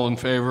not, all in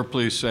favor,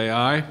 please say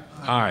aye.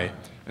 Aye.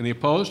 Any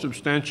opposed?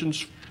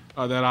 Abstentions?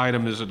 That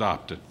item is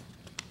adopted.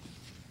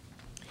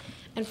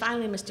 And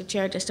finally, Mr.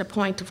 Chair, just a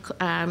point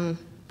of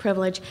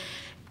privilege.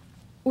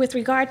 With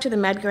regard to the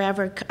Medgar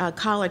Evers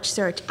College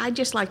search, I'd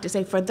just like to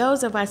say, for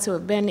those of us who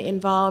have been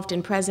involved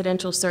in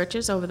presidential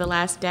searches over the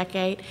last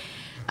decade,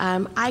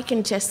 I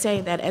can just say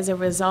that as a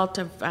result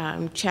of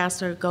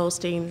Chancellor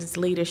Goldstein's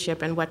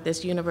leadership and what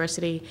this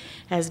university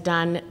has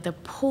done, the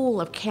pool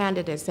of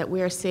candidates that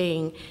we're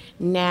seeing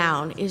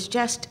now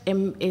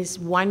is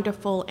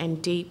wonderful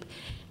and deep,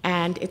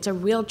 and it's a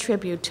real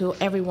tribute to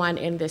everyone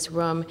in this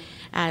room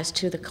as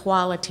to the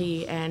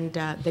quality and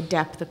the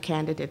depth of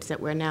candidates that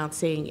we're now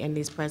seeing in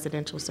these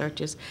presidential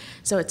searches.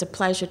 So it's a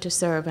pleasure to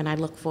serve, and I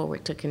look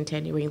forward to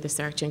continuing the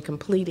search and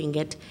completing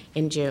it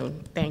in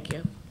June. Thank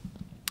you.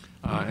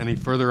 Any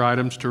further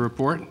items to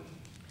report?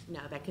 No,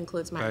 that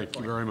concludes my report.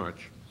 Thank you very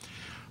much.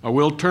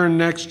 We'll turn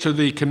next to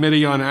the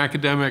Committee on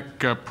Academic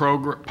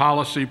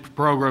Policy,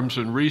 Programs,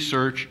 and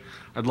Research.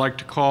 I'd like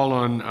to call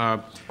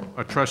on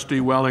Trustee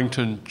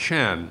Wellington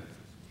Chen.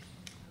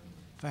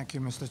 Thank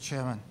you, Mr.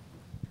 Chairman.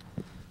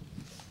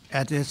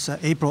 At its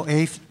April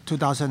 8,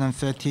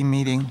 2013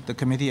 meeting, the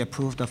committee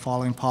approved the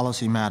following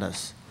policy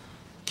matters.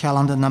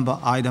 Calendar number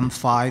item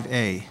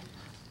 5A,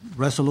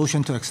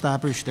 resolution to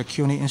establish the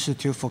CUNY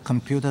Institute for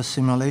Computer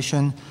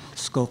Simulation,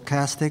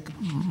 Stochastic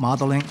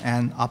Modeling,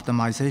 and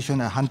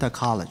Optimization at Hunter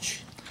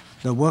College.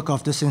 The work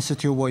of this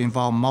institute will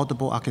involve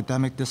multiple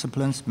academic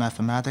disciplines: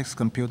 mathematics,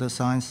 computer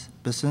science,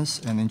 business,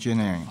 and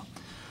engineering.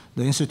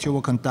 The institute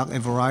will conduct a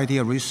variety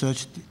of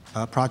research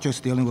projects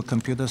dealing with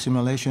computer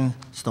simulation,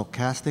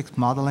 stochastic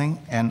modeling,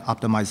 and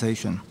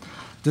optimization.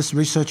 This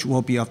research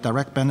will be of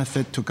direct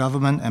benefit to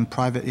government and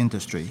private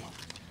industry.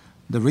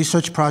 The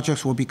research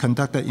projects will be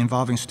conducted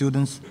involving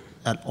students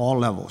at all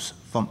levels,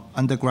 from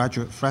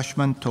undergraduate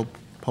freshmen to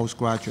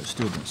postgraduate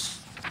students.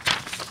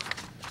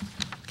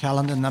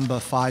 Calendar number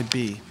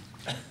 5B.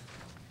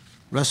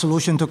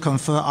 Resolution to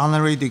confer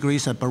honorary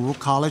degrees at Baruch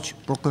College,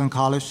 Brooklyn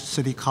College,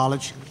 City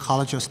College,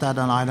 College of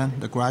Staten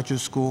Island, the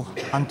Graduate School,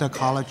 Hunter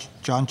College,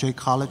 John Jay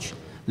College,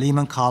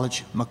 Lehman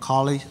College,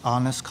 Macaulay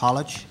Honors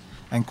College,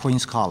 and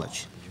Queens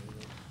College.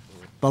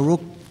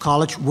 Baruch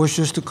College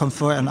wishes to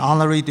confer an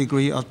honorary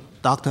degree of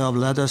Doctor of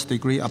Letters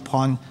degree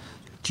upon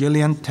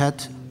Gillian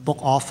Tett, book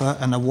author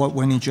and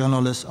award-winning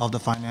journalist of the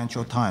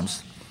Financial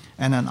Times,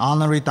 and an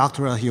honorary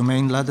Doctor of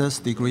Humane Letters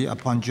degree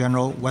upon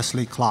General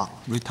Wesley Clark,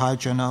 retired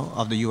General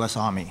of the U.S.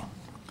 Army.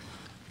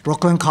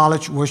 Brooklyn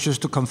College wishes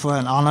to confer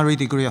an honorary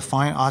degree of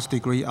Fine Arts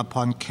degree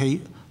upon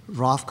Kate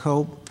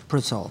Rothko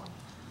Pritzel,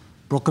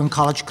 Brooklyn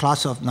College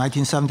class of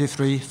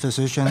 1973,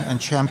 physician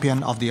and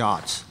champion of the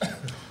arts.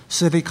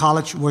 City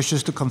College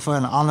wishes to confer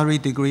an honorary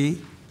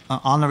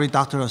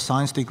Doctor of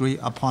Science degree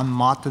upon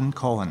Martin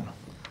Cohen,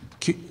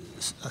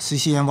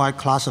 CCNY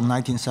class of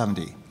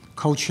 1970,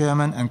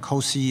 co-chairman and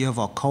co-CEO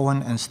of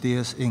Cohen and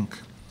Steers, Inc.,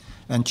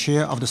 and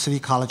chair of the City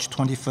College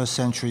 21st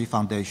Century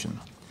Foundation.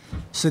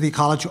 City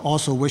College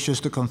also wishes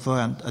to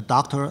confer a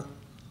Doctor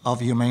of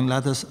Humane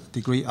Letters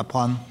degree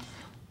upon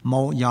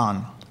Mo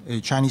Yan,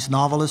 a Chinese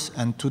novelist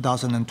and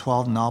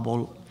 2012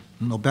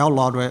 Nobel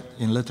laureate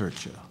in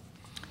literature.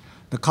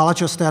 The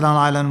College of Staten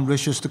Island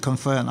wishes to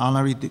confer an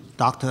honorary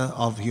Doctor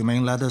of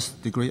Humane Letters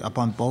degree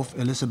upon both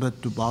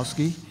Elizabeth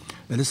Dubowski,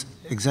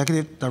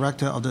 Executive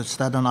Director of the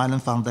Staten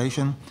Island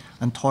Foundation,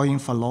 and Toyin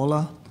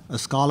Falola, a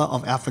scholar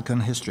of African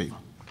history.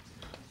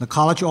 The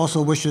college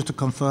also wishes to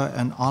confer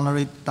an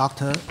honorary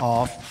Doctor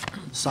of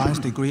Science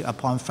degree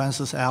upon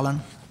Francis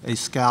Allen, a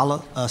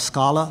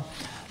scholar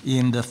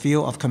in the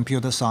field of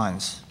computer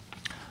science.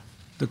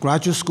 The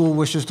graduate school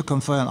wishes to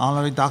confer an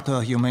honorary Doctor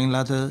of Humane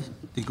Letters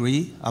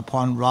degree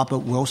upon Robert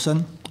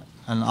Wilson,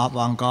 an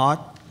avant-garde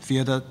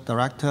theater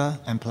director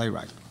and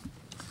playwright.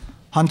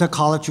 Hunter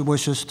College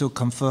wishes to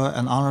confer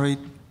an honorary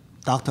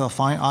Doctor of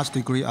Fine Arts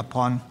degree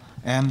upon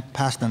M.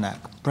 Pasternak,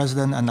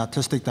 President and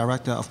Artistic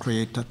Director of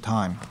Creative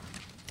Time.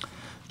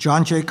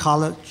 John Jay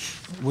College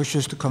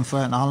wishes to confer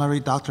an honorary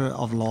Doctor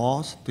of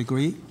Laws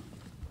degree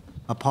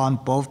upon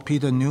both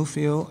Peter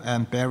Newfield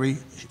and Barry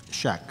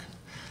Scheck,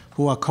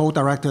 who are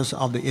co-directors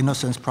of the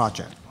Innocence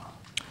Project.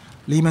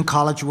 Lehman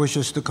College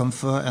wishes to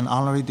confer an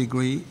honorary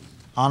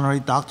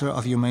Doctor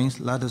of Humane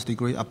Letters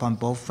degree upon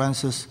both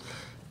Francis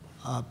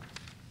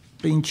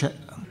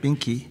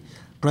Binky,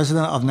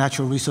 President of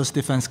Natural Resource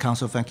Defense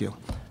Council, thank you,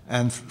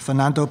 and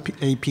Fernando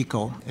A.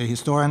 Pico, a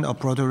historian of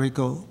Puerto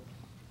Rico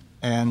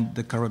and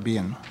the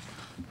Caribbean.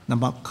 The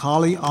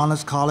Macaulay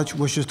Honors College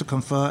wishes to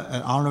confer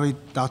an honorary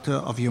Doctor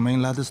of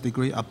Humane Letters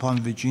degree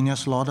upon Virginia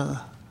Slaughter,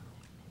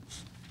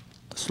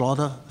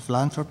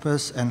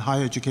 philanthropist and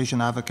higher education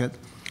advocate,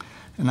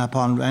 and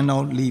upon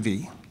Reno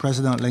Levy,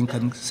 President of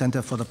Lincoln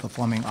Center for the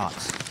Performing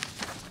Arts.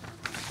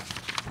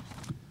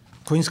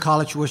 Queens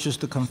College wishes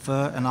to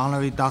confer an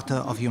honorary Doctor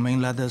of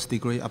Humane Letters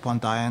degree upon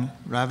Diane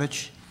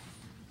Ravitch,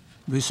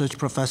 Research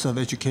Professor of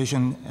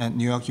Education at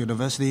New York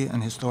University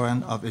and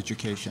Historian of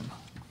Education.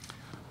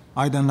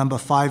 Item number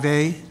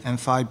 5A and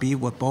 5B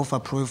were both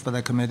approved by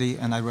the committee,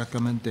 and I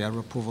recommend their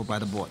approval by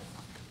the board.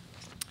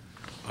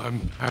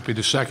 I'm happy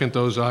to second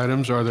those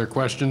items. Are there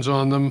questions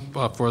on them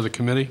for the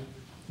committee?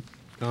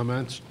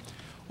 Comments?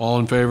 All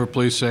in favor,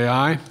 please say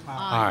aye.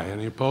 Aye.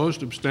 Any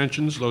opposed?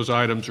 Abstentions? Those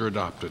items are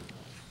adopted.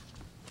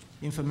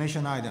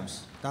 Information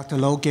items. Dr.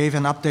 Lowe gave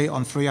an update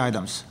on 3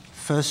 items.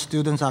 First,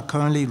 students are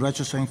currently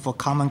registering for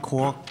Common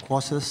Core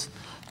courses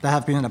that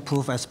have been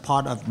approved as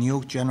part of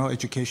new general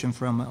education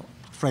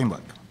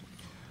framework,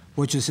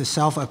 which is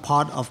itself a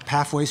part of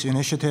Pathways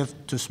initiative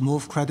to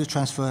smooth credit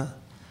transfer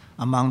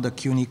among the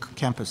CUNY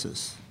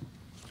campuses.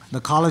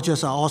 The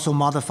colleges are also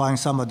modifying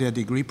some of their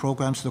degree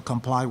programs to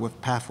comply with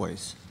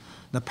Pathways.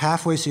 The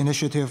Pathways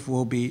initiative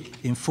will be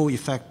in full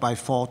effect by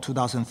fall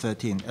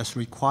 2013, as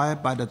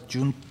required by the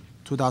June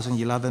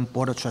 2011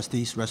 Board of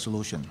Trustees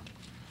resolution.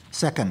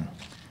 Second,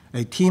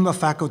 a team of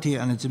faculty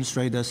and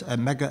administrators at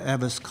Medgar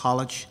Evers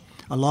College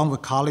along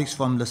with colleagues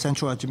from the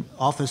Central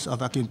Office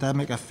of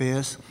Academic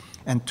Affairs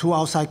and 2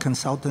 outside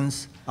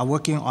consultants, are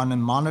working on a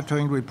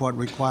monitoring report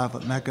required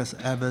for megas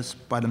efforts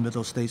by the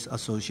Middle States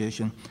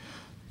Association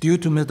due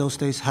to Middle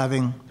States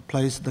having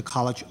placed the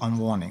college on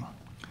warning.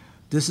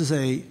 There's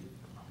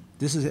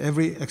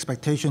every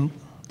expectation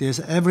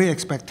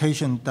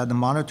that the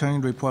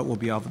monitoring report will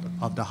be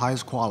of the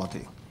highest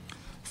quality.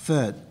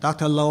 Third,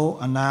 Dr. Lowe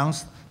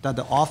announced that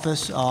the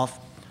Office of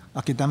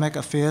Academic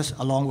Affairs,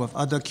 along with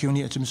other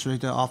CUNY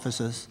administrative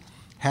officers,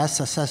 has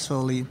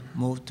successfully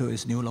moved to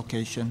its new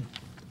location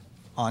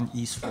on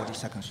East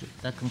 42nd Street.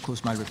 That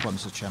concludes my report,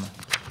 Mr. Chairman.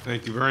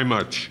 Thank you very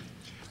much.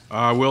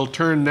 We'll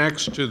turn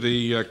next to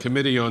the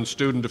Committee on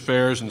Student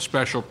Affairs and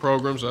Special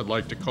Programs. I'd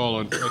like to call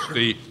on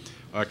Trustee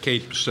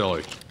Kate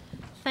Basilli.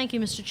 Thank you,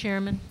 Mr.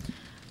 Chairman.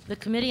 The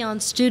Committee on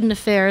Student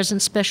Affairs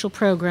and Special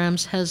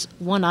Programs has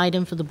one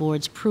item for the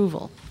board's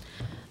approval.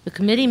 The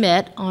committee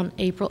met on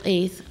April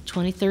 8,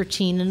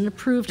 2013, and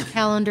approved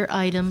calendar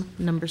item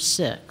number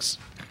 6.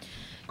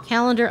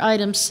 Calendar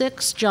item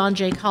 6, John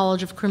Jay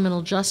College of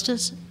Criminal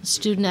Justice,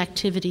 student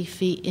activity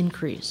fee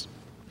increase.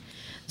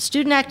 The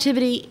student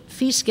activity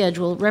fee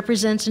schedule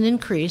represents an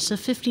increase of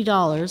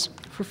 $50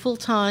 for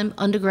full-time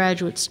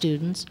undergraduate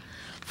students,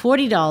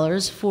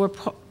 $40 for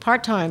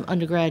part-time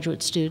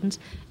undergraduate students,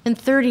 and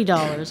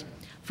 $30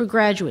 for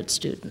graduate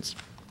students.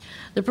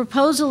 The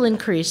proposal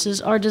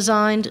increases are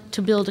designed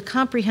to build a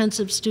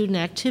comprehensive student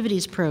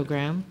activities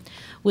program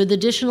with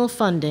additional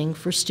funding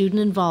for student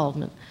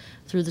involvement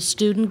through the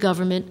student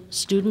government,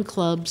 student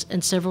clubs,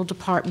 and several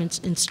departments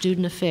in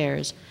student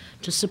affairs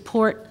to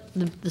support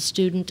the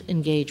student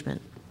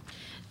engagement.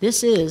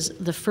 This is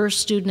the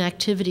first student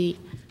activity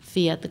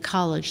fee at the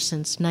college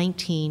since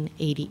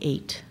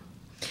 1988.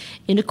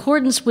 In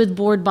accordance with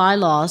board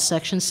bylaws,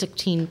 section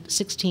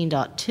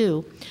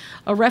 16.2,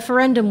 a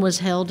referendum was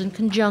held in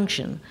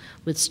conjunction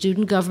with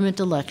student government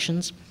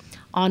elections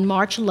on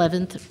March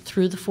 11th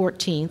through the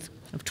 14th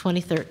of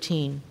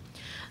 2013.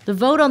 The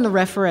vote on the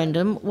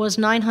referendum was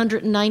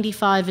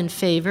 995 in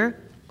favor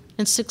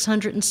and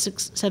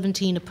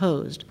 617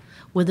 opposed,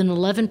 with an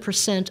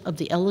 11% of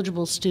the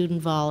eligible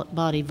student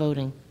body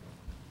voting.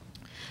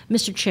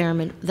 Mr.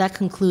 Chairman, that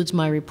concludes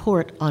my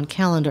report on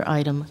calendar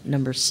item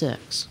number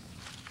 6.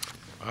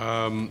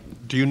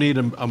 Do you need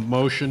a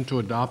motion to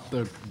adopt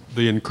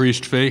the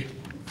increased fee?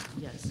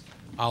 Yes.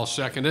 I'll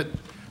second it.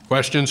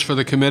 Questions for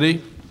the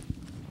committee?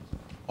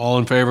 All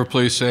in favor,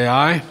 please say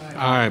aye.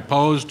 Aye.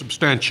 Opposed?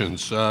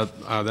 Abstentions?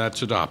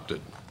 That's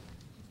adopted.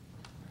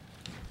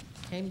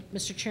 Okay,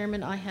 Mr.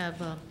 Chairman, I have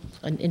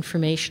an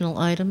informational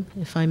item,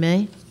 if I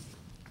may.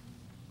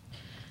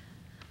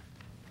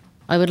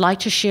 I would like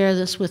to share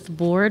this with the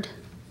board.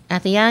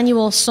 At the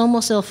annual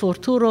Somos El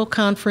Futuro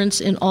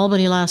conference in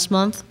Albany last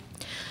month,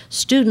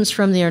 students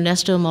from the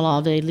Ernesto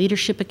Malave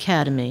Leadership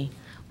Academy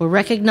were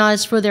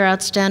recognized for their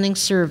outstanding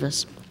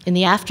service in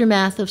the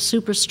aftermath of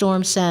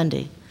Superstorm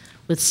Sandy,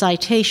 with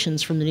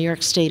citations from the New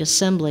York State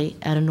Assembly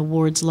at an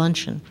awards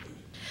luncheon.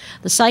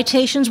 The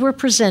citations were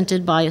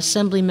presented by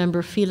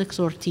Assemblymember Felix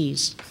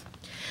Ortiz.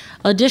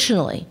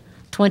 Additionally,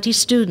 20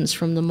 students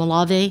from the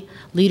Malave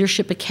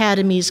Leadership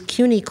Academy's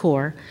CUNY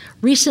Corps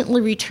recently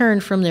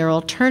returned from their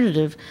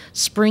alternative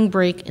spring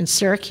break in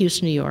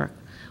Syracuse, New York,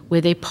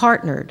 where they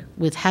partnered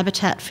with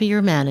Habitat for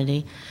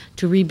Humanity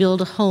to rebuild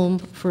a home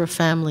for a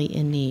family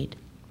in need.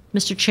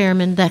 Mr.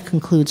 Chairman, that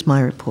concludes my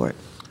report.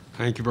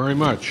 Thank you very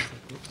much.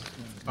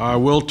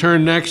 We'll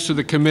turn next to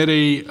the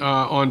Committee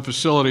on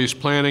Facilities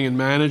Planning and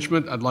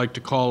Management. I'd like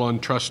to call on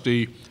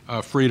Trustee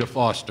Frida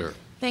Foster.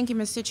 Thank you,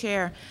 Mr.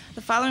 Chair.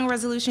 The following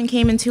resolution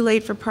came in too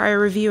late for prior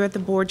review at the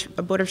Board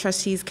of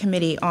Trustees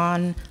Committee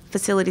on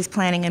Facilities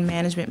Planning and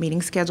Management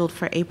meeting scheduled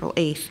for April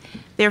 8th.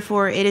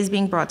 Therefore, it is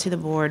being brought to the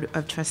Board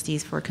of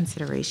Trustees for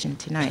consideration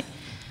tonight.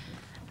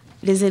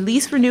 It is a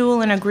lease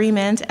renewal and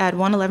agreement at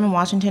 111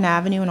 Washington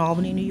Avenue in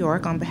Albany, New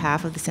York, on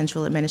behalf of the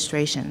Central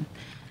Administration.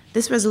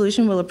 This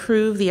resolution will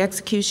approve the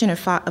execution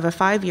of a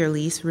 5-year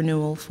lease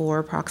renewal for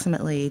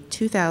approximately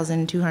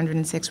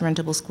 2,206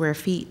 rentable square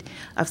feet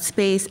of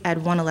space at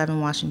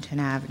 111 Washington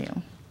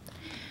Avenue.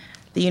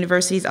 The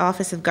university's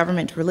Office of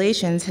Government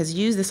Relations has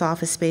used this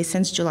office space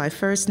since July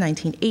 1st,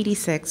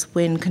 1986,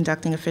 when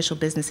conducting official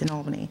business in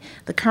Albany.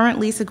 The current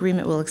lease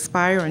agreement will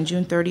expire on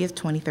June 30th,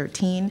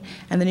 2013,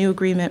 and the new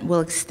agreement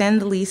will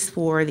extend the lease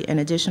for an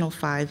additional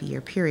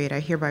 5-year period. I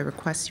hereby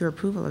request your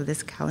approval of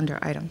this calendar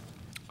item.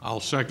 I'll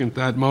second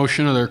that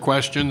motion. Are there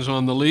questions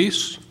on the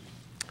lease?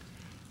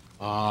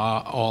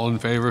 All in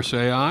favor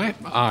say aye.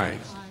 Aye.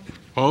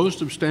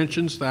 Opposed?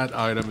 Abstentions? That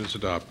item is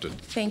adopted.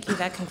 Thank you.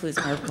 That concludes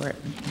my report.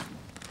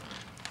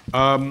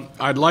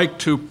 I'd like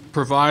to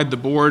provide the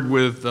board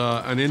with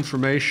an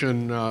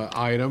information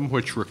item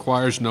which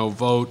requires no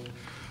vote,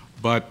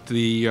 but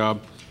the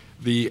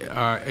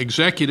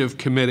Executive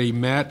Committee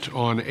met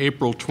on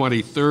April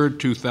 23rd,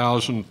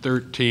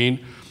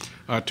 2013,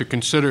 to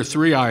consider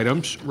 3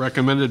 items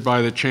recommended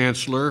by the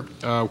Chancellor,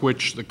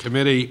 which the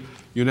committee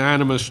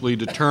unanimously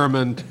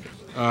determined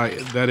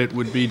that it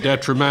would be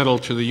detrimental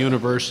to the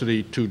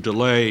university to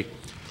delay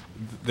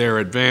their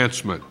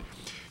advancement.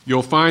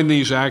 You'll find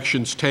these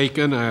actions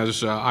taken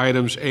as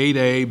items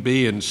 8A,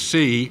 B, and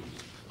C.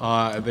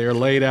 They're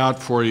laid out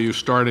for you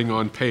starting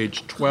on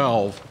page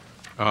 12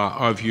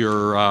 of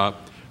your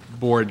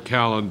board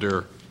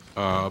calendar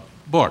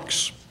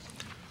books.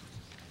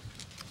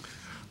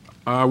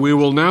 We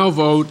will now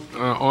vote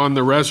on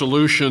the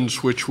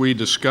resolutions which we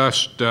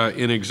discussed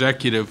in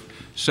executive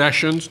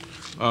sessions,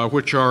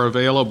 which are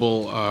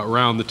available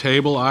around the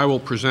table. I will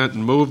present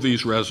and move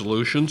these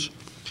resolutions.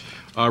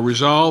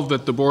 Resolved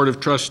that the Board of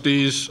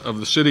Trustees of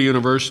the City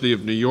University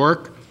of New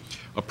York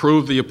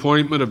approve the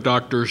appointment of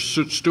Dr.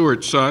 Stuart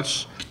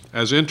Sutz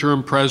as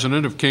interim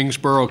president of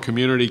Kingsborough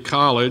Community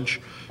College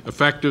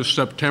effective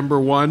September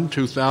 1,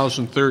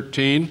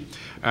 2013,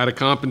 at a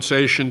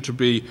compensation to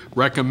be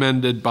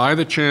recommended by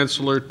the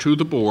Chancellor to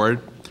the Board,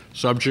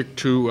 subject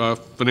to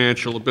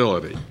financial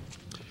ability.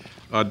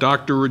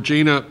 Dr.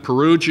 Regina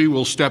Peruggi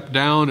will step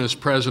down as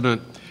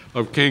president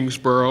of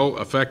Kingsborough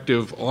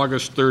effective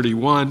August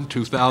 31,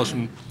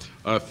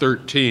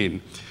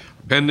 2013.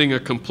 Pending a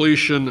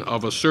completion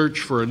of a search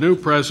for a new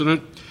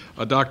president,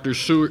 Dr.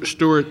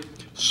 Stuart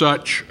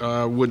Sutz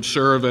would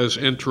serve as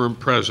interim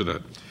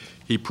president.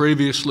 He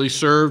previously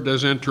served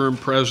as interim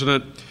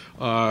president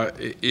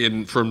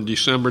from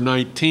December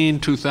 19,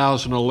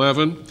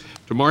 2011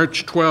 to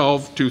March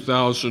 12,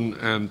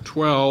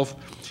 2012,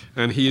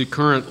 and he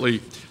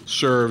currently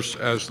serves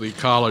as the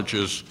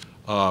college's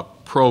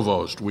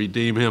provost. We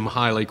deem him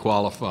highly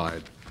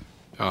qualified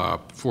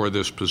for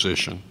this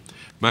position.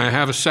 May I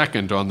have a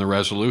second on the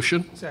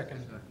resolution?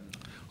 Second.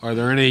 Are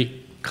there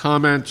any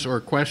comments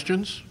or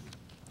questions?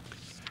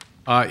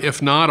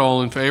 If not,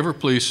 all in favor,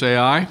 please say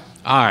aye.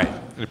 Aye.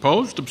 Any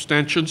opposed?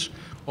 Abstentions?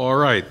 All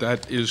right,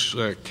 that is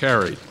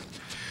carried.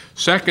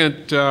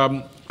 Second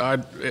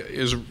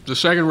is the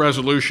second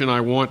resolution I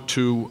want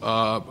to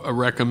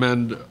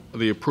recommend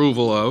the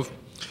approval of.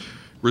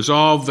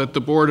 Resolved that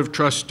the Board of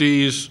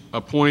Trustees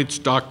appoints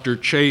Dr.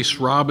 Chase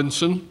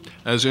Robinson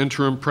as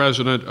interim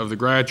president of the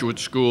Graduate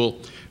School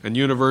and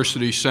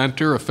University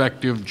Center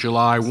effective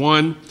July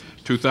 1,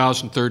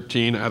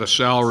 2013 at a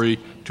salary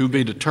to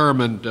be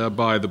determined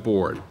by the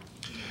Board.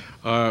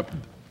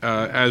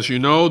 As you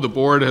know, the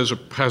Board has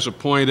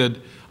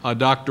appointed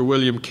Dr.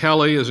 William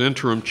Kelly as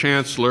interim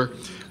chancellor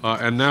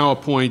and now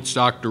appoints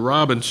Dr.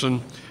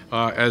 Robinson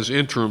as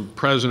interim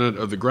president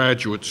of the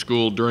Graduate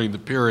School during the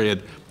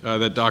period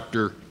that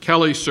Dr.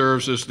 Kelly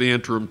serves as the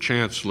interim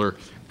chancellor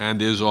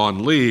and is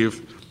on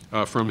leave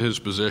from his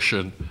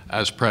position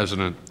as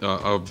president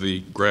of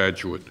the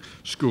Graduate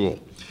School.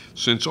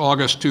 Since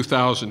August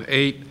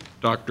 2008,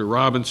 Dr.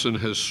 Robinson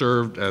has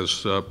served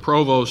as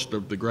provost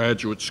of the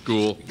Graduate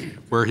School,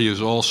 where he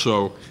is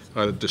also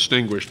a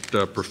distinguished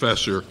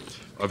professor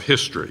of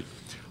history.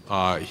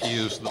 He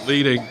is the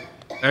leading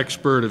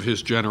expert of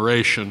his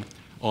generation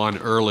on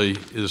early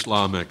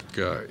Islamic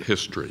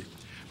history.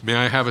 May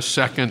I have a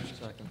second?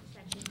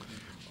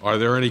 Are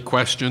there any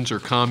questions or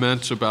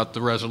comments about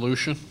the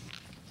resolution?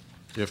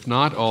 If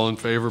not, all in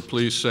favor,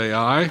 please say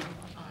aye.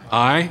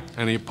 Aye.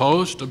 Any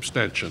opposed?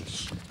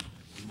 Abstentions?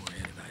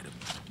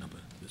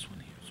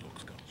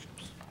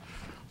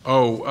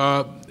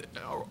 I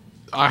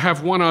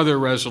have one other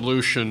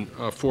resolution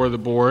for the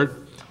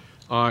board.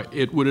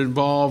 It would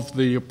involve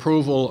the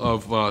approval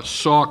of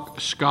Salk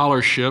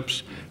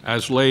scholarships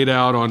as laid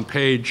out on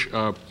page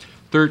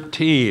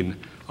 13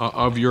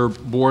 of your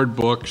board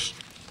books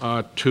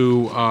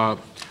to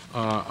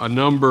a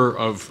number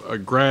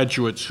of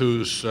graduates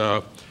whose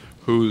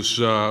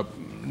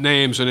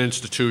names and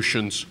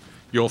institutions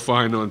you'll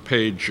find on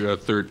page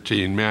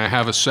 13. May I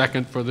have a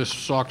second for this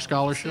Salk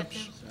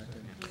scholarships?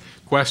 Second.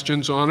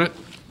 Questions on it?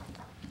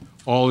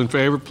 All in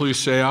favor, please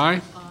say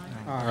aye.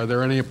 Aye. Are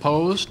there any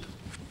opposed?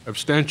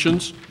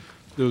 Abstentions?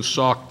 Those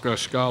Salk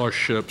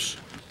scholarships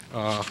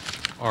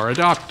are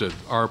adopted,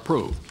 are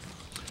approved.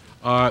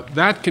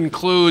 That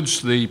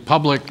concludes the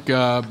public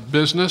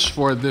business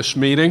for this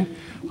meeting,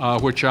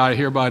 which I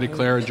hereby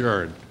declare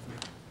adjourned.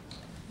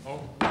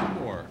 Oh, one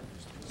more.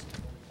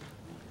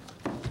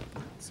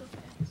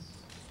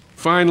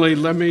 Finally,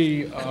 let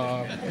me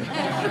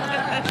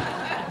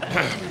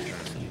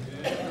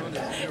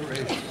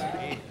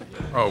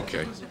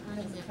okay.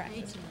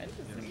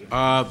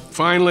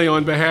 Finally,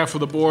 on behalf of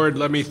the board,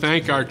 let me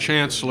thank our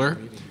Chancellor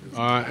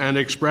and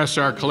express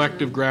our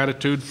collective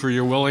gratitude for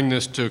your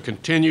willingness to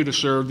continue to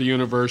serve the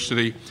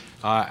university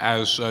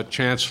as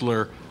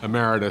Chancellor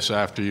Emeritus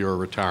after your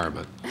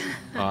retirement.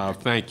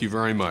 Thank you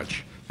very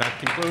much. That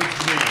concludes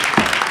the meeting.